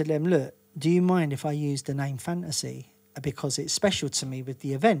said to them, look, do you mind if I use the name Fantasy? Because it's special to me with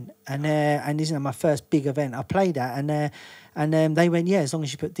the event, and this is my first big event I played at, and they went, yeah, as long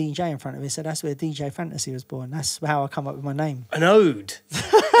as you put DJ in front of it. So that's where DJ Fantasy was born. That's how I come up with my name. An ode.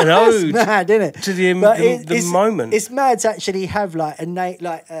 An ode. It's mad, isn't it? To the moment. It's mad to actually have like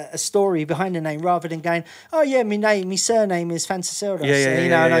a story behind the name, rather than going, oh yeah, my surname is Fantaseldos.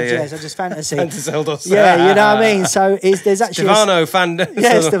 I just Fantasy. Fantaseldos. Yeah, you know what I mean? So there's actually Stefano Fantaseldos.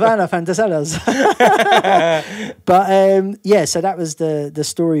 Yeah, Stefano Fantaseldos. But so that was the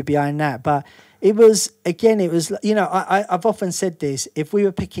story behind that. But it was, you know, I've often said this, if we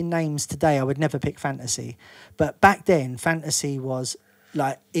were picking names today, I would never pick Fantasy. But back then, Fantasy was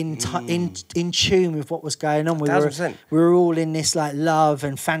like in tune with what was going on. We were all in this like love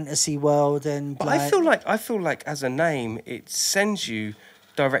and fantasy world, and but I feel like as a name, it sends you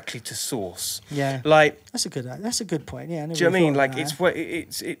directly to source. Yeah, like that's a good point. Yeah, do you know what I mean? Like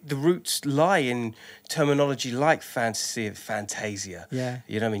the roots lie in terminology like fantasy, fantasia. Yeah,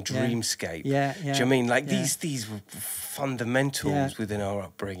 you know what I mean? Dreamscape. Yeah. Do you know what I mean? Like these were fundamentals within our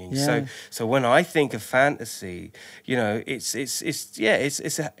upbringing. Yeah. So when I think of fantasy, you know, it's of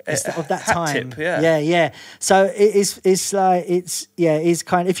that time. Tip, yeah. So it's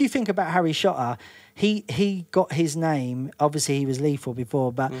kind of, if you think about Harry Shotta, he got his name, obviously he was lethal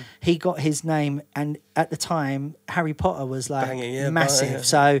before, but he got his name, and at the time Harry Potter was like massive,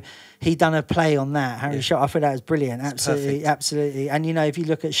 so he done a play on that. Harry Shotta, I thought that was brilliant. Absolutely. And you know, if you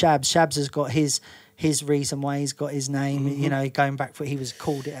look at Shabs has got his reason why he's got his name, you know, going back for, he was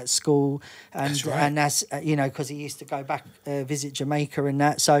called it at school, and that's you know, because he used to go back visit Jamaica and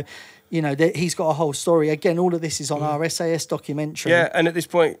that, so you know, he's got a whole story. Again, all of this is on our SAS documentary. Yeah, and at this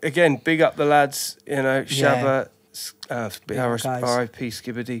point, again, big up the lads, you know, Shabba, R.I.P.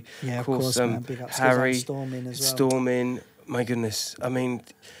 Skibbity, yeah, of course, man. Big up Harry, Stormin as well. Stormin, my goodness. I mean,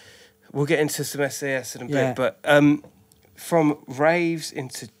 we'll get into some SAS in a bit, but from raves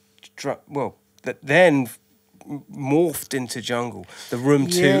into, that then morphed into jungle, the Room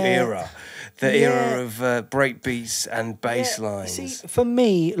 2 era. The era of break beats and bass lines. See, for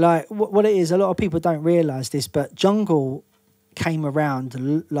me, like what it is, a lot of people don't realise this, but jungle came around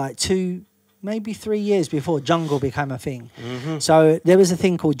like 2, maybe 3 years before jungle became a thing. So there was a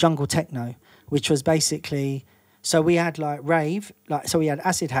thing called jungle techno, which was basically, so we had like rave, so we had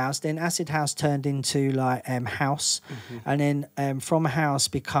acid house, then acid house turned into like house, and then from house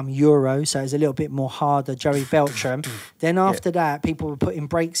become Euro, so it was a little bit more harder, Joey Beltram. Then after that, people were putting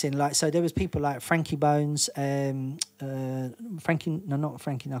breaks in, like, so there was people like Frankie Bones, Frankie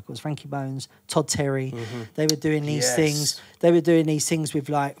Bones, Todd Terry. They were doing these things. They were doing these things with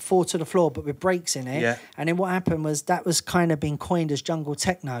like 4 to the floor, but with breaks in it. And then what happened was that was kind of being coined as jungle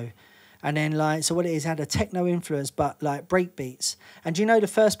techno. And then, like, so what it is, had a techno influence, but like break beats. And do you know the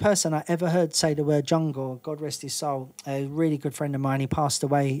first person I ever heard say the word jungle, God rest his soul, a really good friend of mine, he passed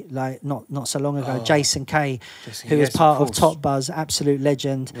away like not so long ago, Jason K, who was part of Top Buzz, absolute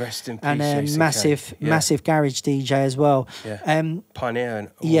legend. Rest in peace, and Jason massive garage DJ as well.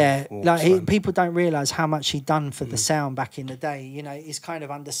 Pioneer. And people don't realise how much he'd done for the sound back in the day. You know, it's kind of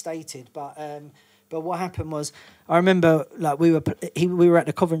understated, but what happened was, I remember like we were at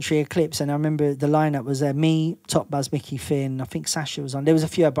the Coventry Eclipse, and I remember the lineup was there. Me, Top Buzz, Mickey Finn. I think Sasha was on. There was a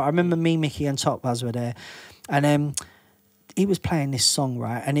few, but I remember me, Mickey, and Top Buzz were there, and he was playing this song,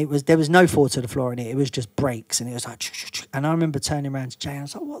 right, and there was no 4 to the floor in it. It was just breaks, and it was like, and I remember turning around to Jay, and I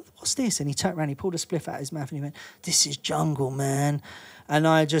was like, what's this? And he turned around, he pulled a spliff out of his mouth, and he went, "This is jungle, man," and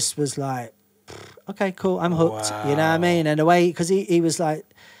I just was like, okay, cool, I'm hooked. Wow. You know what I mean? And the way, because he was like.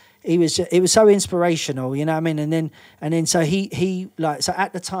 It was so inspirational, you know what I mean? And then so he like, so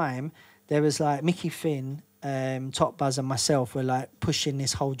at the time there was like Mickey Finn, Top Buzz and myself were like pushing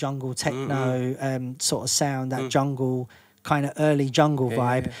this whole jungle techno sort of sound, that jungle kind of early jungle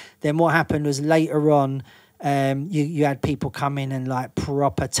vibe. Yeah. Then what happened was later on, you had people come in and like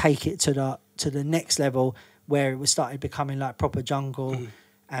proper take it to to the next level where it was started becoming like proper jungle.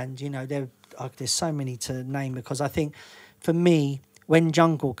 And, you know, there's so many to name, because I think for me, when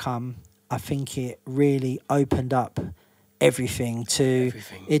jungle come, I think it really opened up everything to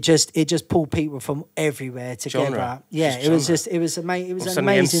it just pulled people from everywhere together. Genre. Yeah, it was just it was an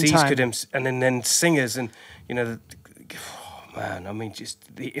amazing MCs time. and then singers, and you know, oh man, I mean,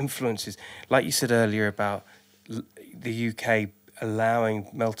 just the influences, like you said earlier about the UK allowing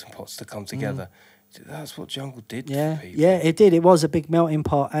melting pots to come together. That's what jungle did for people. Yeah, it did. It was a big melting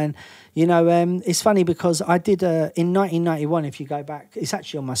pot. And, you know, it's funny because I did, in 1991, if you go back, it's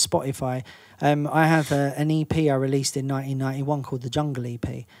actually on my Spotify, I have an EP I released in 1991 called the Jungle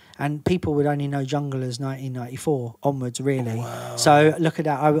EP. And people would only know Jungle as 1994 onwards, really. Wow. So look at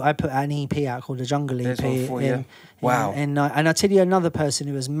that. I put an EP out called the Jungle EP. There's one for you. Wow. And I'll tell you another person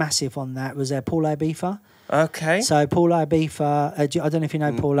who was massive on that was Paul Ibiza. Okay. So Paul Ibiza, I don't know if you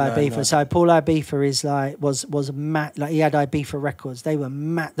know Paul Ibiza. No. So Paul Ibiza is was mad. Like, he had Ibiza Records. They were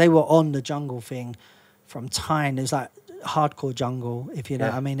They were on the jungle thing from time. It was like hardcore jungle, if you know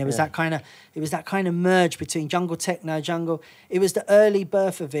what I mean. It was that kind of merge between jungle techno, jungle. It was the early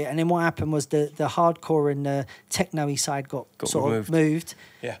birth of it, and then what happened was the hardcore and the techno-y side got sort of moved.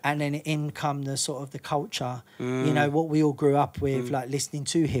 Yeah. And then in come the sort of the culture, you know, what we all grew up with, like listening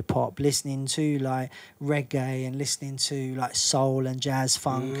to hip hop, listening to like reggae, and listening to like soul and jazz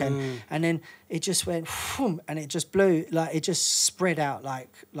funk, and then it just went whoom, and it just blew, like it just spread out like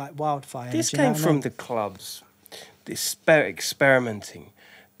wildfire. This came from the clubs, this experimenting.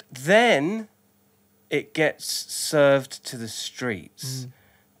 Then it gets served to the streets,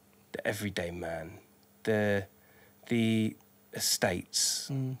 the everyday man, the estates,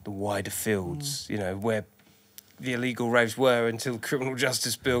 the wider fields, you know, where the illegal raves were until the criminal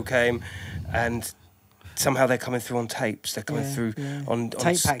justice bill came, and somehow they're coming through on tapes. They're coming through on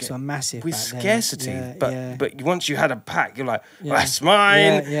tape packs were massive with back scarcity. then. But once you had a pack, you're like, well, that's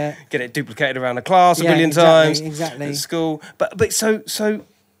mine. Get it duplicated around the class a million times. Exactly. At school. But so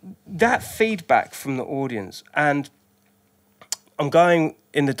that feedback from the audience, and I'm going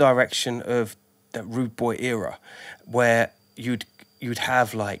in the direction of that rude boy era, where you'd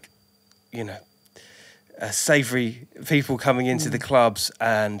have, like, you know, savoury people coming into the clubs,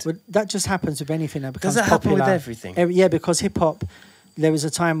 and well, that just happens with anything that becomes does that popular. happen with everything? Yeah, because hip hop, there was a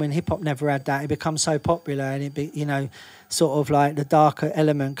time when hip hop never had that. It becomes so popular, and you know, sort of like the darker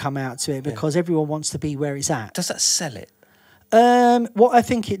element come out to it because everyone wants to be where it's at. Does that sell it? What I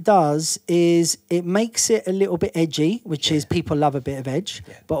think it does is it makes it a little bit edgy, which is people love a bit of edge.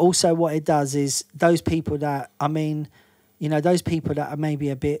 Yeah. But also what it does is those people that, I mean, you know, those people that are maybe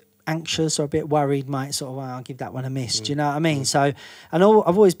a bit anxious or a bit worried might sort of, well, I'll give that one a miss. Do you know what I mean? So, and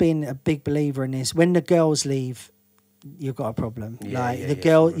I've always been a big believer in this. When the girls leave, you've got a problem. You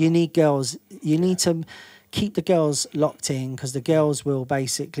need girls. You need to keep the girls locked in, because the girls will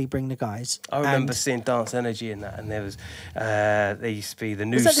basically bring the guys. I remember seeing Dance Energy in that, and there was there used to be the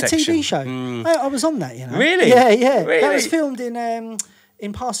news section. Was that the section. TV show? I was on that, you know. Really? Yeah, yeah. Really? That was filmed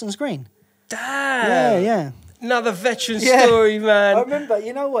in Parsons Green. Damn. Yeah. Another veteran story, man. I remember,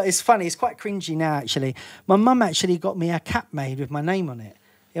 you know what, it's funny, it's quite cringy now, actually. My mum actually got me a cap made with my name on it.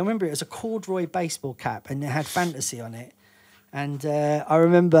 I remember it was a corduroy baseball cap, and it had Fantasy on it. And I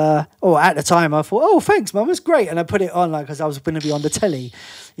remember, at the time, I thought, thanks, Mum, it's great. And I put it on, like, because I was going to be on the telly.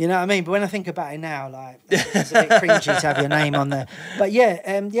 You know what I mean? But when I think about it now, like, it's a bit cringy to have your name on there. But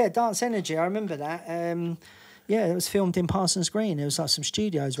Dance Energy, I remember that. It was filmed in Parsons Green. There was like some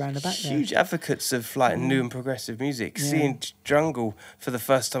studios around the back there. Huge advocates of like new and progressive music. Yeah. Seeing Jungle for the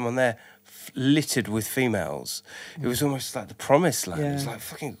first time on there, littered with females. It was almost like the promised land. It was like,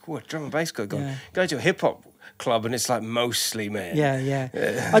 fucking, what, drum and bass got gone. Go to a hip hop club and it's like mostly men.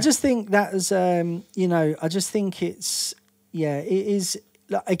 Yeah. I just think that was, I just think it's, it is,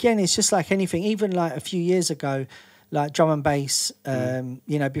 like, again, it's just like anything. Even like a few years ago, like drum and bass,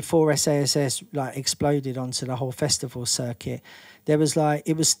 before SASAS like exploded onto the whole festival circuit, there was like,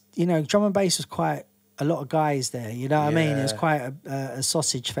 it was, drum and bass was quite a lot of guys there, you know what I mean? It was quite a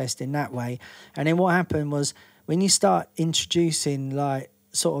sausage fest in that way. And then what happened was, when you start introducing like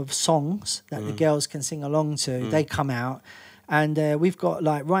sort of songs that the girls can sing along to, they come out. And we've got,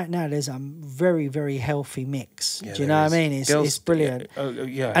 like, right now, there's a very, very healthy mix. Yeah, do you know what I mean? It's brilliant.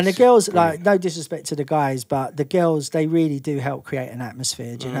 And the girls, like, no disrespect to the guys, but the girls, they really do help create an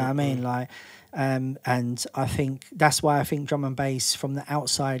atmosphere. Do you know what I mean? Like, and I think that's why I think drum and bass from the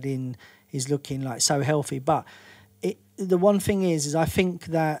outside in is looking, like, so healthy. But the one thing is I think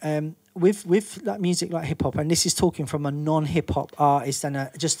that with like music like hip-hop, and this is talking from a non-hip-hop artist and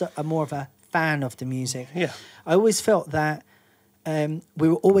just a more of a fan of the music. Yeah. I always felt that we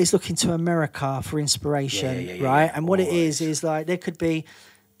were always looking to America for inspiration, right? And what it is like there could be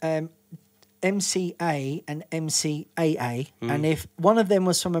MCA and MCAA, and if one of them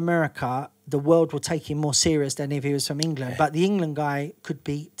was from America, the world would take him more serious than if he was from England. But the England guy could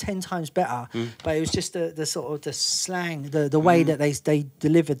be 10 times better. But it was just the sort of the slang, the way that they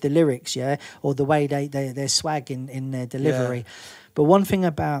delivered the lyrics, or the way their swag in their delivery. But one thing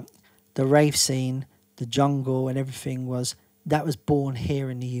about the rave scene, the jungle and everything was that was born here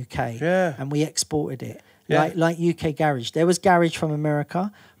in the UK, and we exported it. Like UK garage. There was garage from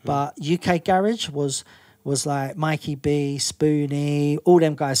America, but UK garage was like Mikey B, Spoonie, all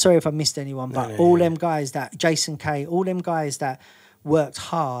them guys. Sorry if I missed anyone, but all them guys that Jason K, all them guys that worked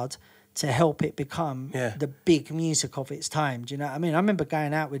hard to help it become the big music of its time. Do you know what I mean? I remember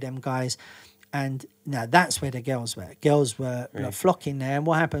going out with them guys, and now that's where the girls were. Girls were like, flocking there. And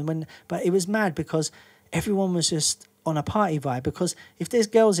what happened but it was mad because everyone was just on a party vibe, because if there's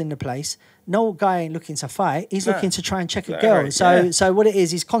girls in the place, no guy ain't looking to fight, he's looking to try and check a girl. So what it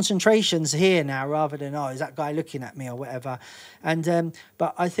is, his concentration's here now rather than, is that guy looking at me or whatever. And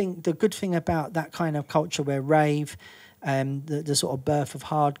but I think the good thing about that kind of culture where rave, the sort of birth of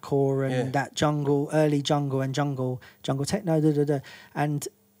hardcore and that jungle, early jungle and jungle techno, and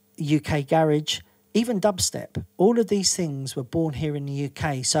UK garage, even dubstep, all of these things were born here in the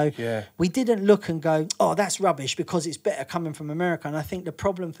UK. So we didn't look and go, that's rubbish because it's better coming from America. And I think the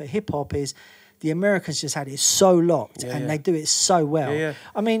problem for hip hop is the Americans just had it so locked and they do it so well.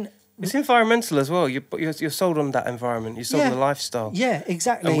 I mean, it's environmental as well. You're sold on that environment. You're sold on the lifestyle. Yeah,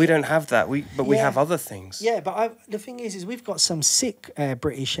 exactly. And we don't have that. We have other things. Yeah, but the thing is we've got some sick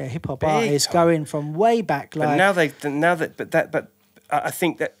British hip hop artists going from way back. Like, but I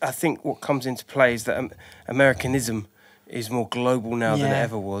think what comes into play is that Americanism is more global now than it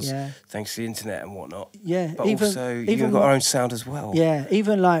ever was, thanks to the internet and whatnot. Yeah, but also you've got our own sound as well. Yeah,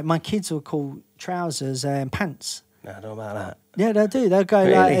 even like my kids will call trousers pants. No, I don't know about that. Yeah, they do. They'll go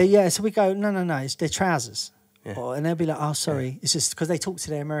really? like, so we go, no, they're trousers. Yeah. And they'll be like, sorry. It's just because they talk to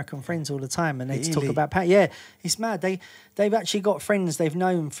their American friends all the time and they talk about pants. Yeah, it's mad. They've actually got friends they've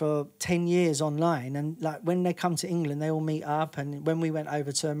known for 10 years online, and like when they come to England, they all meet up. And when we went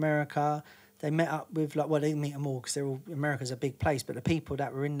over to America, they met up with they didn't meet them all because America's a big place, but the people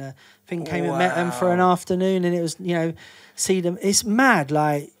that were in the thing came and met them for an afternoon, and it was, see them. It's mad,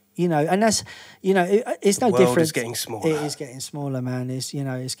 and that's, it's no different. The world is getting smaller. It is getting smaller, man. It's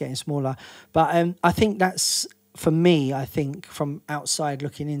getting smaller. But I think that's, for me, I think from outside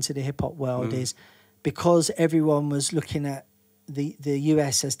looking into the hip hop world is because everyone was looking at the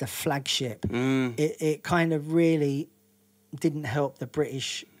US as the flagship, it kind of really didn't help the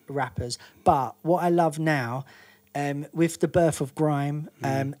British rappers. But what I love now, with the birth of grime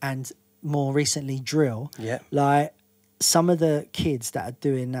and more recently drill, like some of the kids that are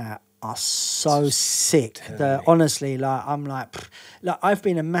doing that are so sick. Honestly, I'm like, I've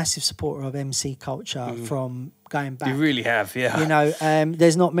been a massive supporter of MC culture from going back. You really have,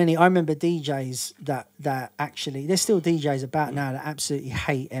 there's not many. I remember DJs that actually, there's still DJs about now that absolutely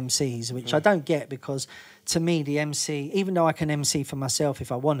hate MCs, which I don't get, because to me the MC, even though I can MC for myself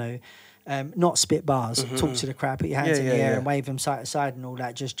if I want to, not spit bars, talk to the crowd, put your hands in the air and wave them side to side and all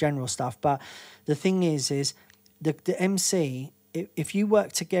that, just general stuff. But the thing is the MC, if you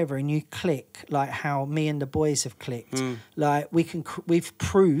work together and you click like how me and the boys have clicked, like we've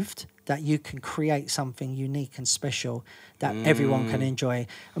proved that you can create something unique and special that everyone can enjoy.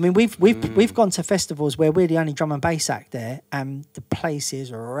 I mean, we've gone to festivals where we're the only drum and bass act there, and the place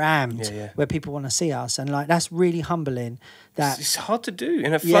is rammed where people want to see us, and like that's really humbling. That it's hard to do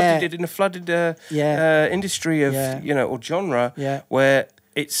in a flooded industry of or genre where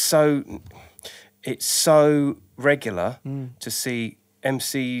it's so regular to see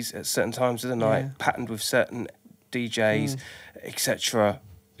MCs at certain times of the night patterned with certain DJs, etc.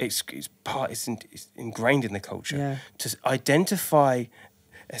 It's ingrained in the culture to identify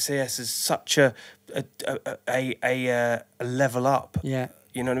SAS as such a level up. Yeah.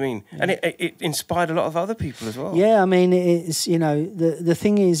 You know what I mean? Yeah. And it inspired a lot of other people as well. Yeah, I mean, it's, the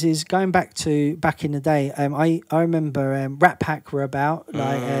thing is going back in the day, I remember Rat Pack were about,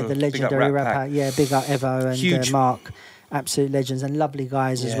 like the legendary Rat Pack. Yeah, big up Evo and Mark, absolute legends and lovely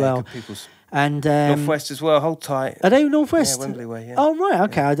guys as well. Good peoples. And Northwest as well, hold tight. Are they Northwest? Yeah, Wembley way, yeah. Oh, right,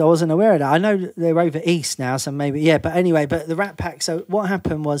 okay, I wasn't aware of that. I know they're over east now, so maybe, but anyway, but the Rat Pack, so what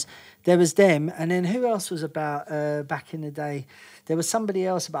happened was there was them, and then who else was about back in the day? There was somebody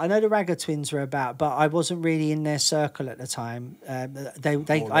else about. I know the Ragga Twins were about, but I wasn't really in their circle at the time.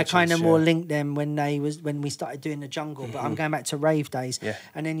 I kind of more linked them when we started doing the jungle. But I'm going back to rave days. Yeah.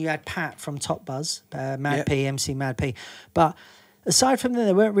 And then you had Pat from Top Buzz, Mad P, MC Mad P. But aside from them,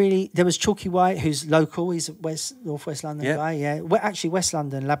 there weren't really. There was Chalky White, who's local. He's a Northwest London guy. Yeah, well, actually West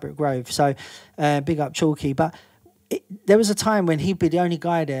London, Ladbroke Grove. So big up Chalky. But there was a time when he'd be the only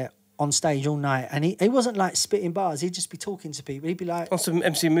guy there on stage all night, and he wasn't like spitting bars. He'd just be talking to people. He'd be like on some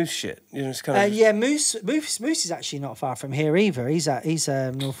MC Moose shit. You know, it's kind of yeah. Moose is actually not far from here either. He's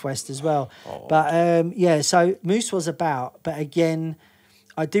Northwest as well. But yeah, so Moose was about. But again,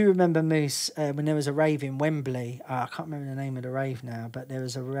 I do remember Moose when there was a rave in Wembley. I can't remember the name of the rave now, but there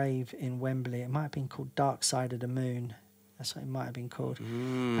was a rave in Wembley. It might have been called Dark Side of the Moon. That's what it might have been called.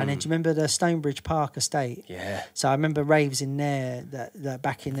 And then do you remember the Stonebridge Park estate? Yeah. So I remember raves in there that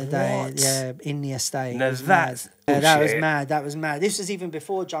back in the day. What? Yeah, in the estate. No, that was mad. That was mad. This was even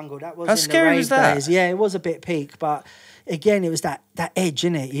before Jungle. That was How in scary the rave was that? days. Yeah, it was a bit peak, but again, it was that edge,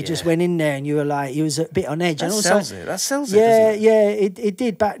 innit? You just went in there and you were like, you was a bit on edge. That and also, sells it. That sells it. Yeah, doesn't it? yeah, it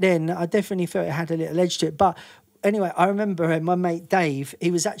did back then. I definitely felt it had a little edge to it, but. Anyway, I remember my mate Dave. He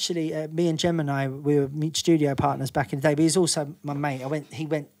was actually me and Gemini. We were studio partners back in the day. But he's also my mate. I went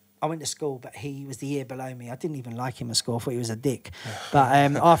to school, but he was the year below me. I didn't even like him at school. I thought he was a dick. But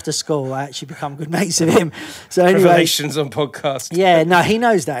after school, I actually become good mates with him. So anyway, Revelations on podcast. Yeah, no, he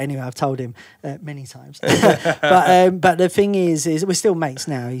knows that anyway. I've told him many times. but the thing is we're still mates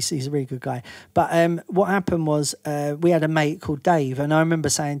now. He's a really good guy. But what happened was we had a mate called Dave, and I remember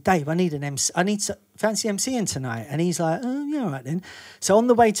saying, Dave, I need an MC. I need to fancy MCing tonight. And he's like, oh, yeah, all right then. So on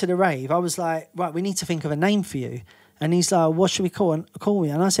the way to the rave, I was like, right, we need to think of a name for you. And he's like, what should we call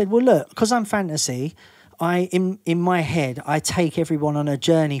you? And I said, well, look, because I'm fantasy, in my head, I take everyone on a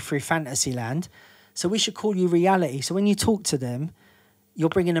journey through Fantasyland. So we should call you reality. So when you talk to them, you're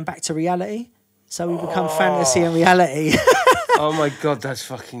bringing them back to reality. So we become fantasy and reality. Oh my God, that's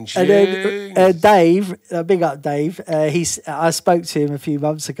fucking And then Dave, big up Dave, I spoke to him a few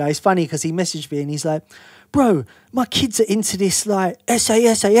months ago. It's funny because he messaged me and he's like, bro, my kids are into this like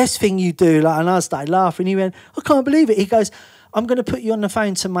SAS thing you do. Like, and I started laughing. He went, I can't believe it. He goes, I'm going to put you on the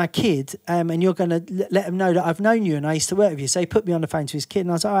phone to my kid and you're going to let him know that I've known you and I used to work with you. So he put me on the phone to his kid and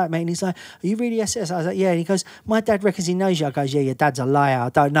I was like, all right, mate. And he's like, are you really SAS? I was like, yeah. And he goes, my dad reckons he knows you. I goes, yeah, your dad's a liar. I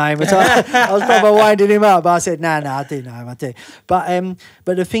don't know him. So I was probably winding him up. But I said, no, I do know him. I do. But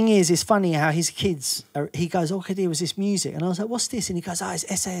the thing is, it's funny how his kids, he goes, all I could hear was this music. And I was like, what's this? And he goes, oh,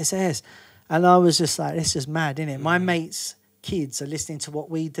 it's SAS. And I was just like, this is mad, isn't it? My mates' kids are listening to what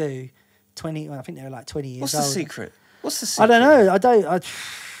we do. I think they were like 20 years old. What's the secret? What's the secret? I don't know.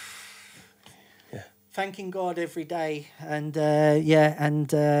 Thanking God every day, and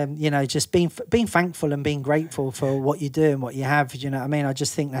you know, just being thankful and being grateful for what you do and what you have. You know what I mean? I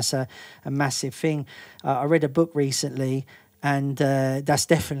just think that's a massive thing. I read a book recently, and that's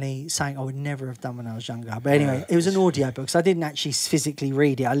definitely something I would never have done when I was younger. But anyway, it was an audio book, so I didn't actually physically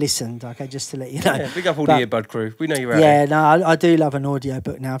read it. I listened, okay, just to let you know. Yeah, big up all the earbud crew. We know you're out Yeah, here. no, I do love an audio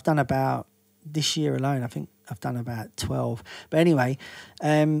book now. I've done about, this year alone, I think I've done about 12. But anyway,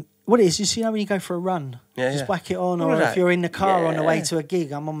 what it is, just, you know, when you go for a run, just whack it on, or if you're in the car on the way to a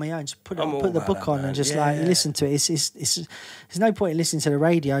gig, I'm on my own, just put the book on and just listen to it. There's no point in listening to the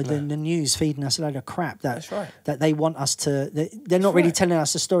radio, the news feeding us a load of crap that they want us to. They're not really telling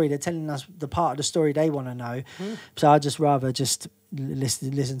us the story. They're telling us the part of the story they want to know. So I'd just rather just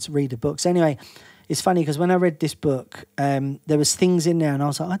listen to read the books. Anyway, it's funny because when I read this book, there was things in there, and I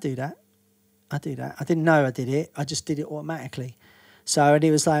was like, I do that. I didn't know I did it. I just did it automatically. So, and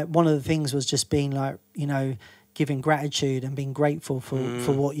it was like, one of the things was just being like, you know, giving gratitude and being grateful for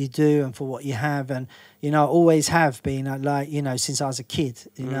what you do and for what you have. And, you know, I always have been like, you know, since I was a kid,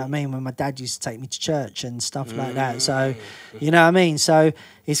 you know what I mean? When my dad used to take me to church and stuff like that. So, you know what I mean? So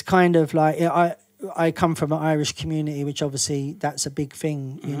it's kind of like, I come from an Irish community, which obviously that's a big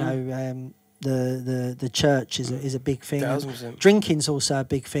thing, you know, the church is a big thing. Drinking's also a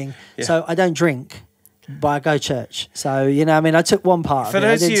big thing. Yeah. So I don't drink, but I go to church. So, you know, I mean, I took one part of it. For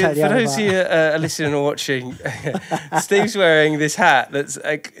those of you are listening or watching, Steve's wearing this hat that's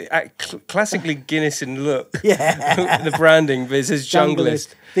classically Guinness in look. Yeah. The branding, but it says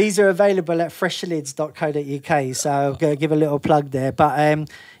Junglist. These are available at freshlids.co.uk, so I'll go give a little plug there. But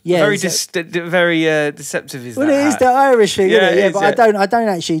yeah, very deceptive is that. Well, it is the Irish thing, isn't it? Yeah, but yeah. I don't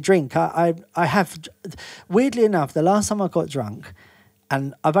actually drink. I have, weirdly enough, the last time I got drunk,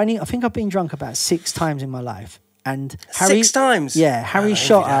 and I think I've been drunk about 6 times in my life. And 6 times? Yeah, Harry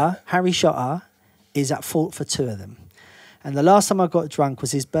Shotta is at fault for 2 of them. And the last time I got drunk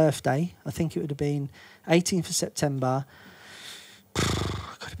was his birthday. I think it would have been 18th of September.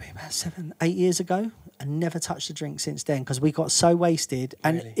 Could have been about 7, 8 years ago. I never touched a drink since then because we got so wasted.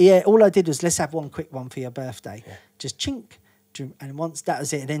 And all I did was, let's have one quick one for your birthday. Yeah. Just chink. And once that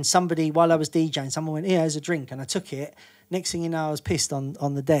was it. And then somebody, while I was DJing, someone went, here's a drink. And I took it. next thing you know, I was pissed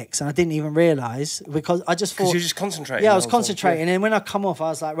on the decks, and I didn't even realise because I just thought Because you're just concentrating. Yeah, I was concentrating, and then when I come off, I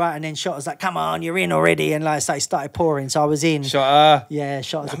was like, right, and then Shotta was like, come on, you're in already, and like so it started pouring, so I was in. Shotta. Yeah,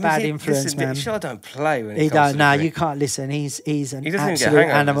 Shotta's a bad influence, man. Shotta don't play when he it comes don't. to No, the drink. you can't listen. He's an He doesn't even get absolute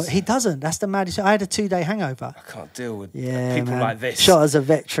hangovers. animal. He doesn't. That's the maddest. I had a 2-day hangover. I can't deal with Yeah, people man. like this. Shotta's a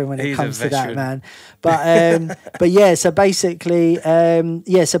veteran when it He's a comes to that, veteran. man. But yeah. So basically,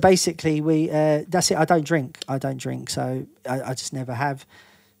 we. That's it. I don't drink. So I just never have.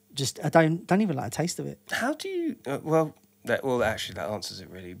 Just I don't even like the taste of it. How do you? Actually, that answers it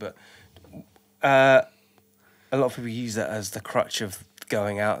really. But a lot of people use that as the crutch of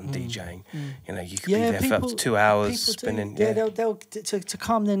going out and DJing. You know, you could be there for up to 2 hours spinning. Yeah, they'll to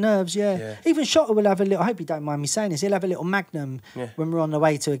calm their nerves. Yeah. Even Shotta will have a little. I hope you don't mind me saying this. He'll have a little Magnum when we're on the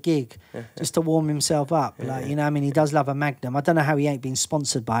way to a gig, just to warm himself up. Like you know, I mean, he does love a Magnum. I don't know how he ain't been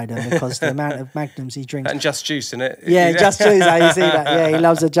sponsored by them because the amount of Magnums he drinks. And Just Juice in it. Yeah, Just Juice. How you see that? Yeah, he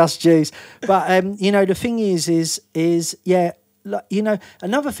loves a Just Juice. But you know, the thing is yeah. Like, you know,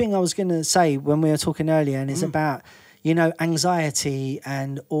 another thing I was going to say when we were talking earlier, and it's about, you know, anxiety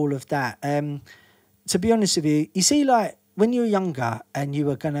and all of that. To be honest with you, you see, like when you were younger and you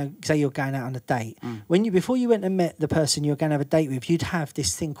were going to say you're going out on a date, before you went and met the person you were going to have a date with, you'd have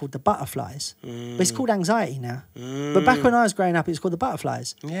this thing called the butterflies. But it's called anxiety now. But back when I was growing up, it was called the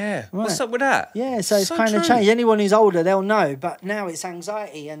butterflies. Yeah. Right. What's up with that? Yeah, so it's So kind of true. changed. Anyone who's older, they'll know. But now it's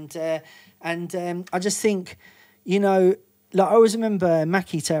anxiety, and I just think, you know. Like I always remember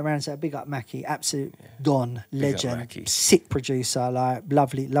Mackie turn around and say, big up Mackie, absolute don, legend, Mackie. sick producer, like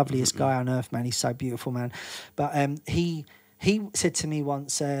loveliest guy on earth, man. He's so beautiful, man. But he said to me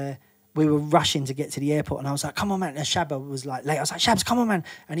once, we were rushing to get to the airport, and I was like, come on, man. And Shabba was like late. I was like, Shabs, come on, man.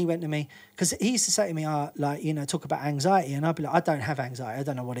 And he went to me, because he used to say to me, like, you know, talk about anxiety. And I'd be like, I don't have anxiety. I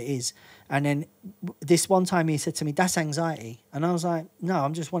don't know what it is. And then this one time he said to me, that's anxiety. And I was like, no, I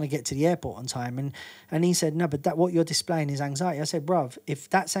just want to get to the airport on time. And he said, no, but what you're displaying is anxiety. I said, bruv, if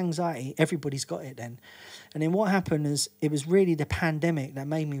that's anxiety, everybody's got it then. And then what happened is it was really the pandemic that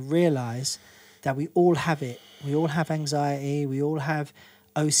made me realise that we all have it. We all have anxiety. We all have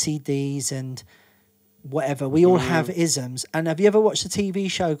OCDs and whatever. We all have isms. And have you ever watched a TV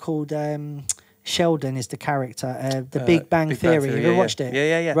show called Sheldon is the character, The Big Bang Theory? Have you ever watched it?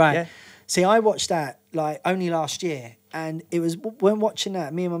 Yeah. Right. Yeah. See, I watched that like only last year, and it was when watching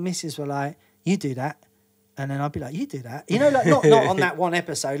that, me and my missus were like, you do that. And then I'd be like, you do that. You know, like not on that one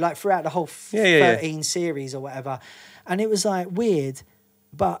episode, like throughout the whole 13 series or whatever. And it was like weird.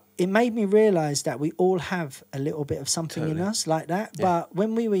 But it made me realise that we all have a little bit of something in us like that. Yeah. But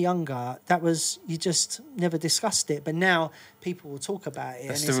when we were younger, you just never discussed it. But now people will talk about it,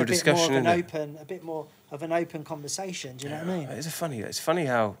 That's and the it's real a bit more of an open conversation. Do you know what I mean? It's funny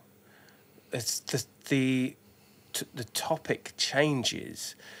how it's the topic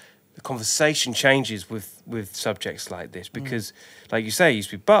changes. The conversation changes with subjects like this because, like you say, it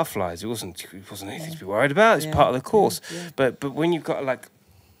used to be butterflies. It wasn't anything to be worried about. It's part of the course. Yeah. But when you've got like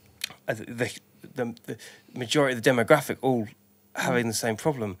the majority of the demographic all having the same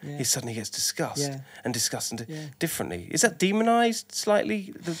problem, it suddenly gets discussed and discussed differently. Is that demonised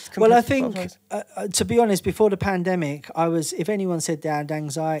slightly? Well, I think to be honest, before the pandemic, if anyone said they had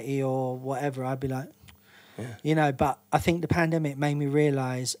anxiety or whatever, I'd be like. Yeah. You know, but I think the pandemic made me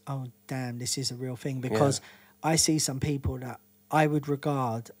realise, oh, damn, this is a real thing, because I see some people that I would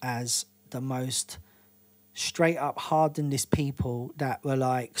regard as the most straight up hardenedest people that were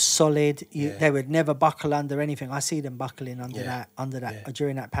like solid. They would never buckle under anything. I see them buckling under that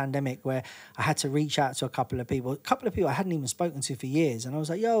during that pandemic, where I had to reach out to a couple of people I hadn't even spoken to for years, and I was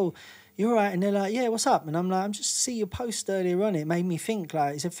like, yo, you all right? And they're like, yeah, what's up? And I'm like, I'm just see your post earlier on. It made me think,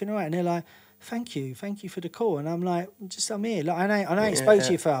 like, is everything all right? And they're like, thank you for the call. And I'm like, I'm here. Like, I ain't spoke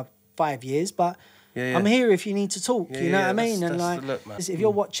to you for 5 years, but I'm here if you need to talk. You know what I mean? And like, if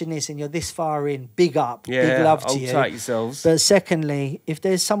you're watching this and you're this far in, big up, big love to you. Hold tight yourselves. But secondly, if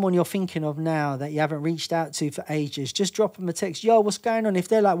there's someone you're thinking of now that you haven't reached out to for ages, just drop them a text. Yo, what's going on? If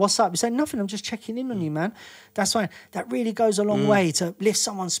they're like, what's up? You say, nothing, I'm just checking in on you, man. That's fine. That really goes a long way to lift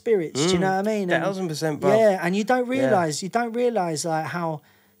someone's spirits. Do you know what I mean? 1000%, bro. Yeah, and you don't realise like how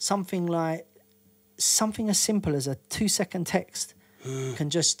something as simple as a 2-second text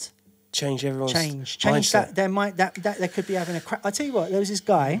can just change everyone's change mindset. that they could be having a crap. I tell you what, there was this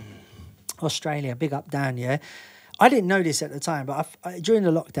guy, Australia, big up Dan, yeah. I didn't know this at the time, but during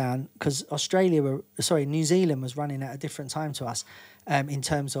the lockdown, because New Zealand was running at a different time to us. In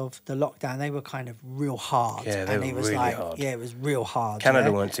terms of the lockdown, they were kind of real hard. Yeah, they were really hard. Yeah, it was real hard.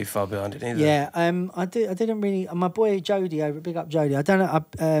 Canada weren't too far behind it either. Yeah, I didn't really. My boy Jody over, big up Jody. I don't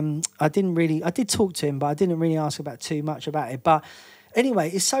know. I didn't really. I did talk to him, but I didn't really ask about too much about it. But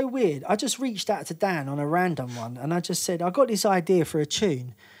anyway, it's so weird. I just reached out to Dan on a random one, and I just said, I got this idea for a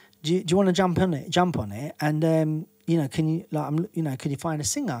tune. Do you want to jump on it? And can you find a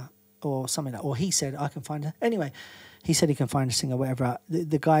singer or something? Or he said, I can find her. Anyway. He said he can find a singer, whatever.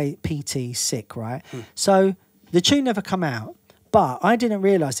 The guy, PT, sick, right? So the tune never come out. But I didn't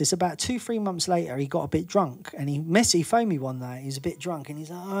realise this. About 2-3 months later, he got a bit drunk. And he phoned me one night. He was a bit drunk. And he's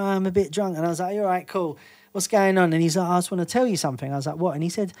like, oh, I'm a bit drunk. And I was like, all right, cool. What's going on? And he's like, I just want to tell you something. I was like, what? And he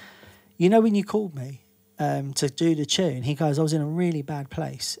said, you know when you called me to do the tune, he goes, I was in a really bad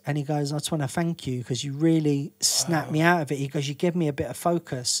place. And he goes, I just want to thank you because you really snapped me out of it. He goes, you gave me a bit of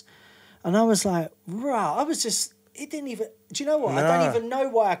focus. And I was like, right. I was just... It didn't even... Do you know what? No. I don't even know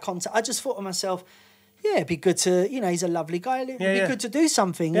why I just thought to myself, yeah, it'd be good to... he's a lovely guy. It'd be good to do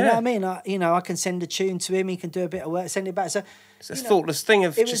something. You know what I mean? I can send a tune to him. He can do a bit of work, send it back. So it's a thoughtless thing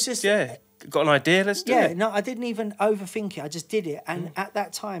of got an idea, let's do it. No, I didn't even overthink it. I just did it. And at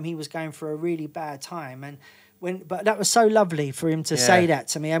that time, he was going through a really bad time. And but that was so lovely for him to say that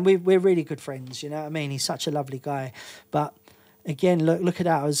to me. And we're really good friends, you know what I mean? He's such a lovely guy. But... Again, look at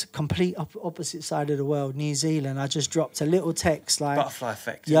that. I was complete opposite side of the world, New Zealand. I just dropped a little text like... Butterfly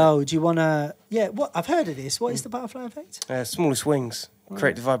effect. Yo, do you want to... Yeah, what? I've heard of this. What is the butterfly effect? Smallest wings.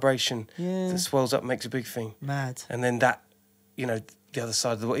 Create the vibration that swells up, makes a big thing. Mad. And then that, the other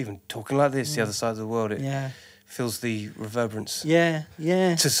side of the world, even talking like this, the other side of the world, it feels the reverberance. Yeah.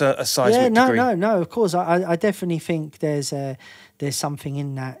 To a seismic degree. No, of course. I definitely think there's something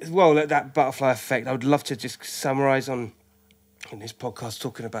in that. Well, that butterfly effect, I would love to just summarise on... in this podcast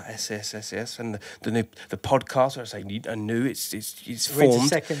talking about SASAS and the podcast, or I say new, it's formed. It's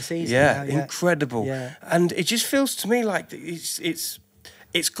second season now, incredible. Yeah. And it just feels to me like it's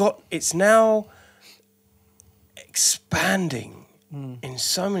now expanding in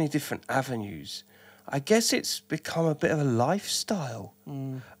so many different avenues. I guess it's become a bit of a lifestyle.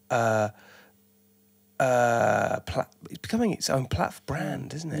 It's becoming its own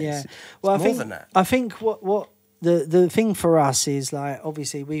brand, isn't it? Yeah. It's more than that. I think what the thing for us is, like,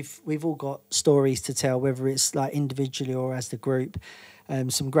 obviously we've all got stories to tell, whether it's like individually or as the group,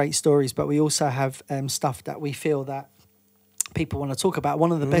 some great stories, but we also have stuff that we feel that people want to talk about.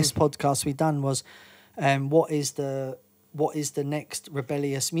 One of the best podcasts we've done was what is the next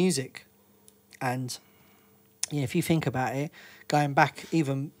rebellious music? And if you think about it, going back,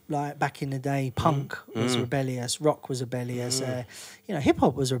 even like back in the day, punk was rebellious, rock was rebellious, hip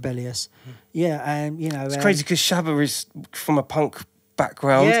hop was rebellious. It's crazy because Shabba is from a punk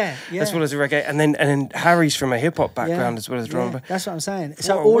background as well as a reggae, and then Harry's from a hip hop background as well as drum. That's what I'm saying.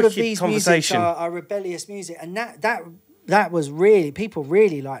 So all of these musics are rebellious music, and that was really, people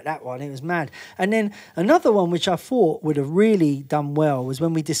really liked that one. It was mad. And then another one which I thought would have really done well was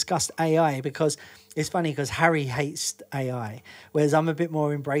when we discussed AI, because it's funny because Harry hates AI, whereas I'm a bit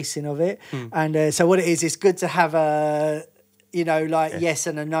more embracing of it. And so what it is, it's good to have a, yes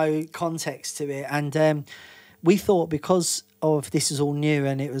and a no context to it. And we thought, because of this is all new,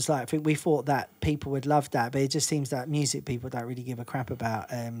 and it was like, I think we thought that people would love that, but it just seems that music people don't really give a crap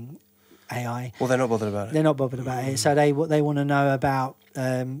about AI. Well, they're not bothered about it. They're not bothered about it. So they want to know about,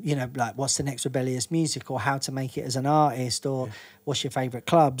 like what's the next rebellious music, or how to make it as an artist, or what's your favourite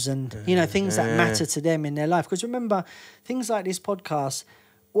clubs, and things that matter to them in their life. Because remember, things like this podcast,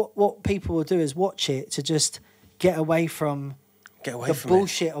 what people will do is watch it to just get away from the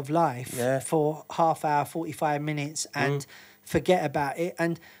bullshit of life for half hour, 45 minutes, and forget about it.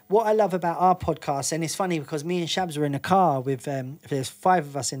 And what I love about our podcast, and it's funny because me and Shabs were in a car with, there's 5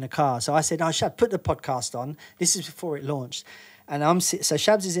 of us in the car. So I said, Shab, put the podcast on. This is before it launched. And so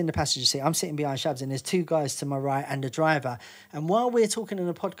Shabs is in the passenger seat. I'm sitting behind Shabs, and there's 2 guys to my right and the driver. And while we're talking in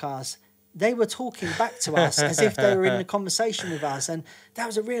the podcast, they were talking back to us as if they were in a conversation with us. And that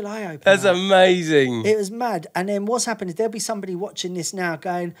was a real eye-opener. That's amazing. It was mad. And then what's happened is there'll be somebody watching this now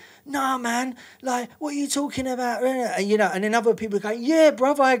going, nah, man, like, what are you talking about? And, and then other people are going, yeah,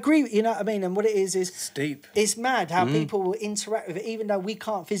 brother, I agree. You know what I mean? And what it is it's deep. It's mad how people will interact with it, even though we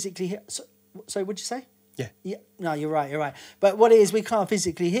can't physically hear. So what'd you say? Yeah. No, you're right. But what it is, we can't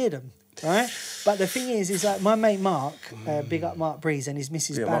physically hear them. Right, but the thing is like my mate Mark, big up Mark Breeze, and his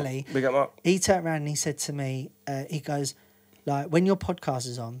missus Bally. Big up Mark. He turned around and he said to me, he goes, like, when your podcast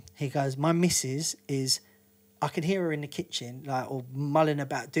is on, he goes, my missus is I can hear her in the kitchen, like, or mulling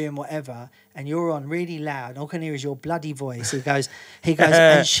about doing whatever, and you're on really loud. All I can hear is your bloody voice. He goes,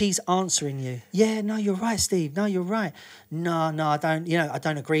 and she's answering you. Yeah, no, you're right, Steve. No, you're right. No, I don't. I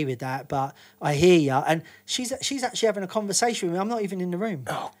don't agree with that, but I hear you. And she's actually having a conversation with me. I'm not even in the room.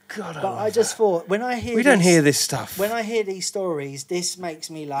 Oh God! But I just thought when I hear don't hear this stuff. When I hear these stories, this makes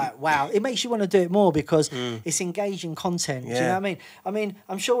me like, wow. It makes you want to do it more because it's engaging content. Yeah. Do you know what I mean? I mean,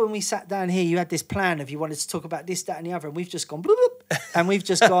 I'm sure when we sat down here, you had this plan of you wanted to talk about this, that, and the other, and we've just gone bloop, bloop, and we've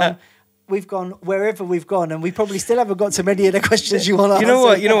just gone. We've gone wherever we've gone, and we probably still haven't got to many of the questions you want to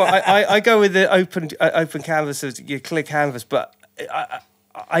answer. You know what? I go with the open canvas of your clear canvas, but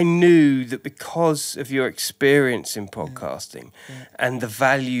I knew that because of your experience in podcasting and the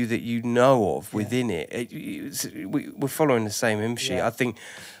value that you know of within we're following the same hymn sheet. I think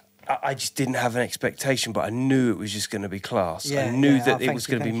I just didn't have an expectation, but I knew it was just going to be class. I knew that it was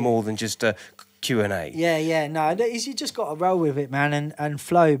going to be more than just a Q&A. Yeah, no, you just got to roll with it, man, and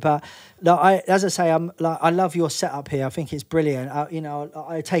flow. But like, as I say, I love your setup here. I think it's brilliant.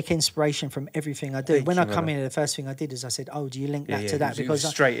 I take inspiration from everything I do. When I come in, the first thing I did is I said, "Oh, do you link that to that?" Because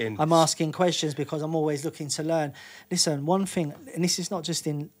straight in. I'm asking questions because I'm always looking to learn. Listen, one thing, and this is not just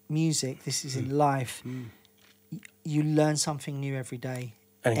in music. This is in life. You learn something new every day,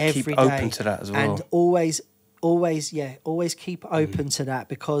 and every keep day. Open to that as well. And always keep open to that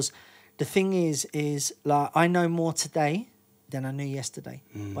because. The thing is like I know more today than I knew yesterday.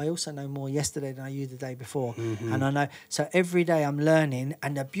 But I also know more yesterday than I knew the day before. And I know, so every day I'm learning.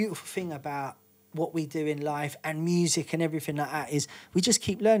 And the beautiful thing about what we do in life and music and everything like that is we just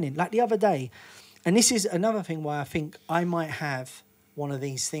keep learning. Like the other day, and this is another thing why I think I might have one of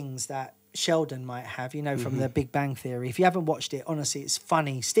these things that Sheldon might have, from the Big Bang Theory. If you haven't watched it, honestly, it's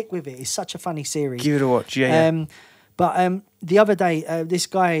funny. Stick with it. It's such a funny series. Give it a watch, yeah. But the other day, this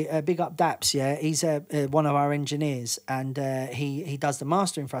guy, big up Daps, he's one of our engineers, and he does the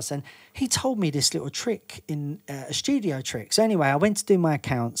mastering for us. And he told me this little trick in a studio trick. So anyway, I went to do my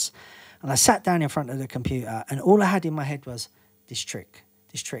accounts, and I sat down in front of the computer, and all I had in my head was this trick.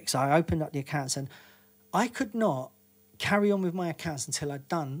 So I opened up the accounts, and I could not carry on with my accounts until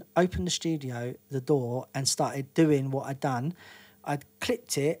I'd opened the studio, the door, and started doing what I'd done. I'd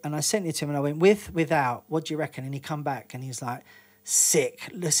clipped it and I sent it to him and I went, without, what do you reckon? And he come back and he's like, sick.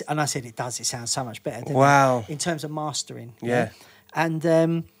 Listen, and I said, it sounds so much better, doesn't it? In terms of mastering. Yeah. And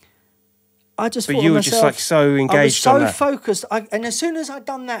I just thought But you were myself, just like so engaged on that. I was so focused. And as soon as I'd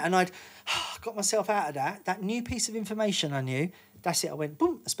done that and I'd got myself out of that new piece of information I knew, that's it. I went,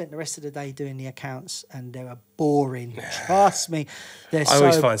 boom. I spent the rest of the day doing the accounts and they were boring. Trust me. They're so boring. I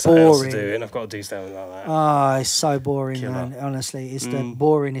always find something else to do and I've got to do something like that. Oh, it's so boring, Killer. man. Honestly, it's the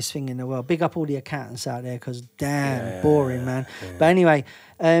boringest thing in the world. Big up all the accountants out there because damn, boring, man. Yeah. But anyway,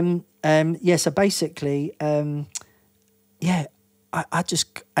 so basically, I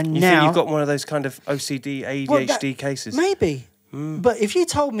just, and you now. think you've got one of those kind of OCD, ADHD cases? Maybe. But if you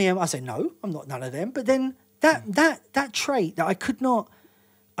told me, I say, no, I'm not none of them. But then that trait that I could not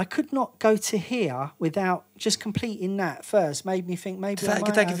go to here without just completing that first made me think maybe Did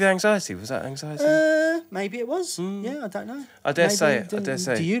that give you anxiety? Was that anxiety? Maybe it was. Yeah, I don't know. I dare say it.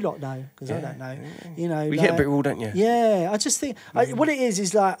 Do you lot know? Because I don't know. You hit a brick wall, don't you? Yeah, I just think what it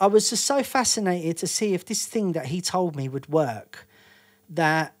is like I was just so fascinated to see if this thing that he told me would work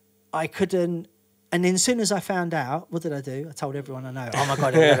that I couldn't. And then as soon as I found out, what did I do? I told everyone I know. Oh my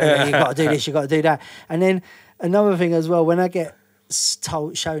God, you got to do this, you got to do that. And then another thing as well, when I get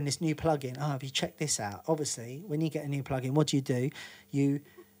shown this new plugin, have you checked this out? Obviously, when you get a new plugin, what do? You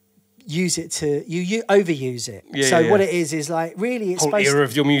use it you overuse it. What it is like really it's whole supposed era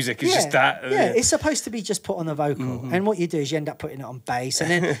of your music is just that. It's supposed to be just put on the vocal. And what you do is you end up putting it on bass.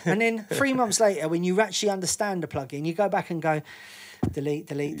 And then 3 months later, when you actually understand the plugin, you go back and go, delete,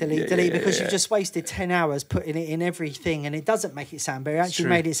 because you've just wasted 10 hours putting it in everything and it doesn't make it sound better. It actually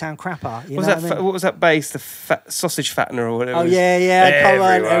made it sound crapper. What was that bass? The sausage fattener or whatever? Oh, yeah. Come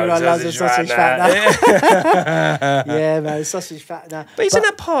on, everyone loves a sausage fattener. Yeah, man, sausage fattener. But isn't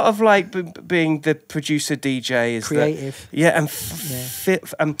that part of like being the producer, DJ? Is creative.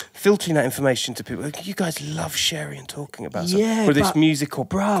 And filtering that information to people. You guys love sharing and talking about stuff. With this musical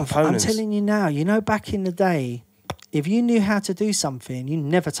components. I'm telling you now, back in the day, if you knew how to do something, you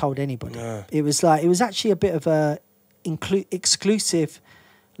never told anybody. No. It was actually a bit of a exclusive,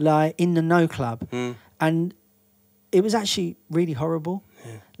 like in the know club, and it was actually really horrible.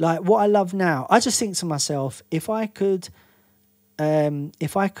 Yeah. Like what I love now, I just think to myself, if we could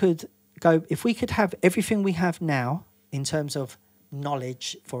have everything we have now in terms of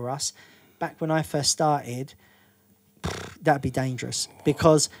knowledge for us, back when I first started, that'd be dangerous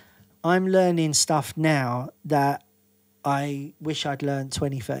because I'm learning stuff now that I wish I'd learned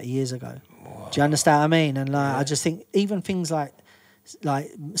 20, 30 years ago. Whoa. Do you understand what I mean? And like, I just think even things like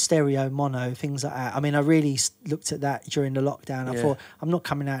stereo, mono, things like that. I mean, I really looked at that during the lockdown. I thought, I'm not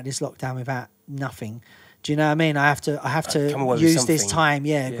coming out of this lockdown without nothing. Do you know what I mean? I have to use this time,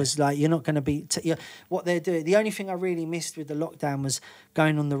 because like you're not going to be what they're doing. The only thing I really missed with the lockdown was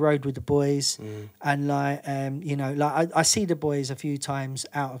going on the road with the boys, and like you know, like I see the boys a few times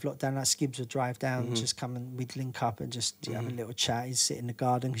out of lockdown. Like Skibs would drive down, just come and we'd link up and just have a little chat. He'd sit in the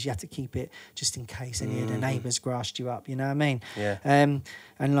garden because you have to keep it just in case any of the neighbours grassed you up. You know what I mean? Yeah.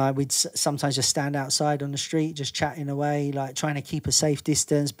 And like we'd sometimes just stand outside on the street, just chatting away, like trying to keep a safe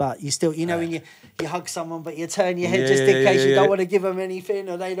distance, but you still, you know, when you hug someone, but you turn your head just in case you don't want to give them anything,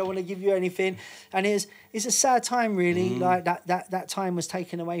 or they don't want to give you anything. And it's a sad time, really. Like that time was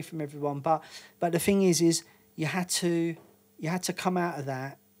taken away from everyone. But the thing is you had to come out of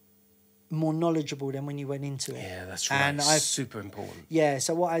that more knowledgeable than when you went into it. Yeah, that's right. And super important. Yeah,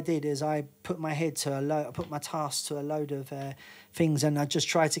 so what I did is I put my head to I put my tasks to a load of things, and I just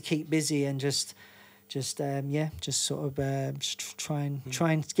tried to keep busy and just sort of try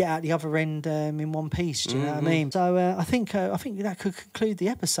and get out the other end in one piece. Do you know what I mean? So I think that could conclude the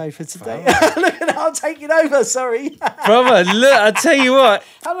episode for today. Look at that, I'm taking over. Sorry, brother. Look, I tell you what.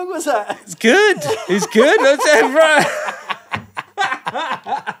 How long was that? It's good. It's good. That's it, bro.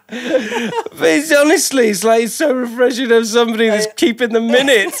 But it's like it's so refreshing to have somebody that's keeping the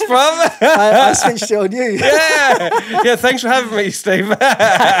minutes, brother. I switched it on you. Yeah. Thanks for having me, Steve.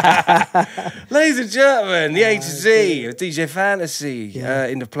 Ladies and gentlemen, the A to Z of DJ Fantasy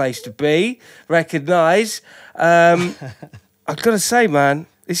in the place to be. Recognise. I've got to say, man.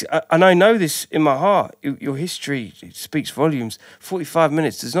 And I know this in my heart. Your history speaks volumes. 45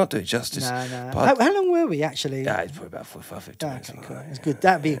 minutes does not do it justice. No. How long were we actually? Yeah, it's probably about 45, 50 minutes. Okay, cool. It's good.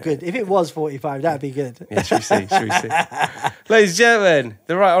 That'd be good. If it was 45, that'd be good. Yeah, should we see? Ladies and gentlemen,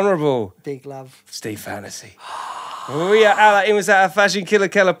 the Right Honourable. Big love. Steve Fantasy. We are out in with our fashion Killa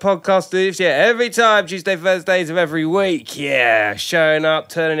Kela podcast. Every time, Tuesday, Thursdays of every week. Yeah, showing up,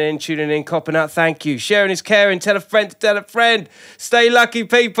 turning in, tuning in, copping out. Thank you. Sharing is caring. Tell a friend to tell a friend. Stay lucky,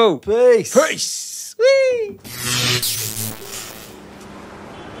 people. Peace. Peace. Whee.